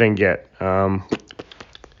 $50, who I didn't get.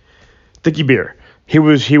 Dickie Beer, he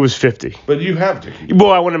was $50. But you have Dickie.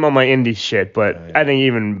 Well, I went him on my indie shit, but I didn't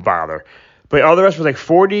even bother. But all the rest was like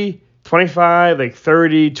 40, 25, like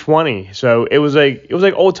 30, 20. So it was like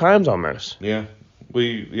old times almost. Yeah,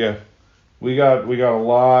 we got a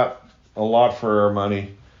lot for our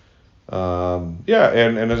money. And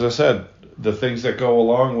as I said, the things that go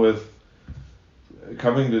along with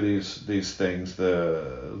coming to these things,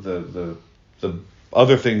 the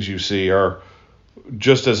other things you see are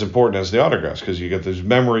just as important as the autographs, because you get those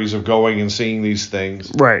memories of going and seeing these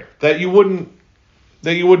things, right? That you wouldn't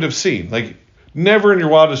have seen. Like, never in your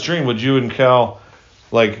wildest dream would you and Cal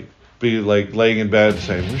be laying in bed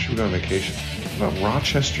saying, "Where should we go on vacation?" About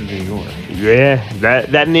Rochester, New York. Yeah,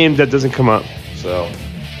 that name that doesn't come up. So,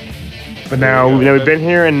 but now we've been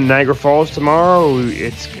here in Niagara Falls tomorrow.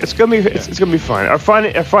 It's gonna be fun. Our fun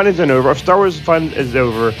isn't over. Our Star Wars fun is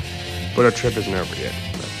over, but our trip isn't over yet.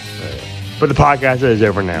 But the podcast is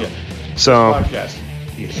over now. Yeah. So the podcast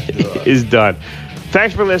is done.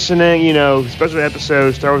 Thanks for listening. Special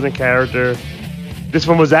episode, Star Wars in Character. This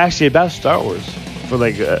one was actually about Star Wars for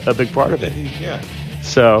like a big part of it. Yeah.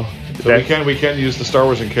 So we can use the Star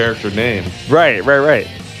Wars in Character name. Right.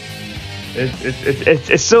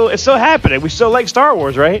 It's still happening. We still like Star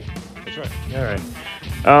Wars, right? That's right. All right.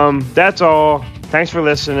 That's all. Thanks for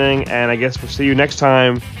listening, and I guess we'll see you next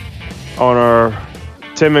time on our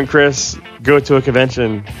Tim and Chris go to a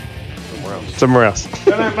convention somewhere else.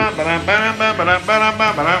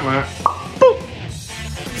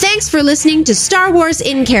 Thanks for listening to Star Wars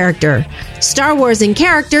in Character. Star Wars in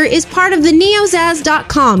Character is part of the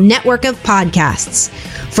neozaz.com network of podcasts.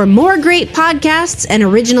 For more great podcasts and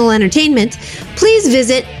original entertainment, please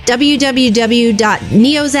visit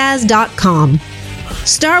www.neozaz.com.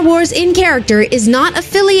 Star Wars in Character is not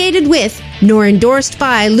affiliated with nor endorsed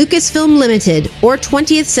by Lucasfilm Limited or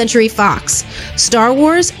 20th Century Fox. Star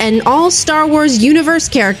Wars and all Star Wars universe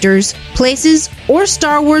characters, places, or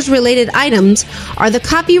Star Wars-related items are the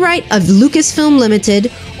copyright of Lucasfilm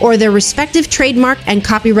Limited or their respective trademark and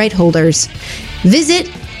copyright holders. Visit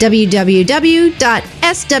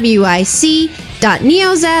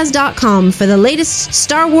www.swic.neozaz.com for the latest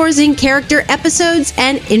Star Wars in Character episodes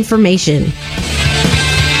and information.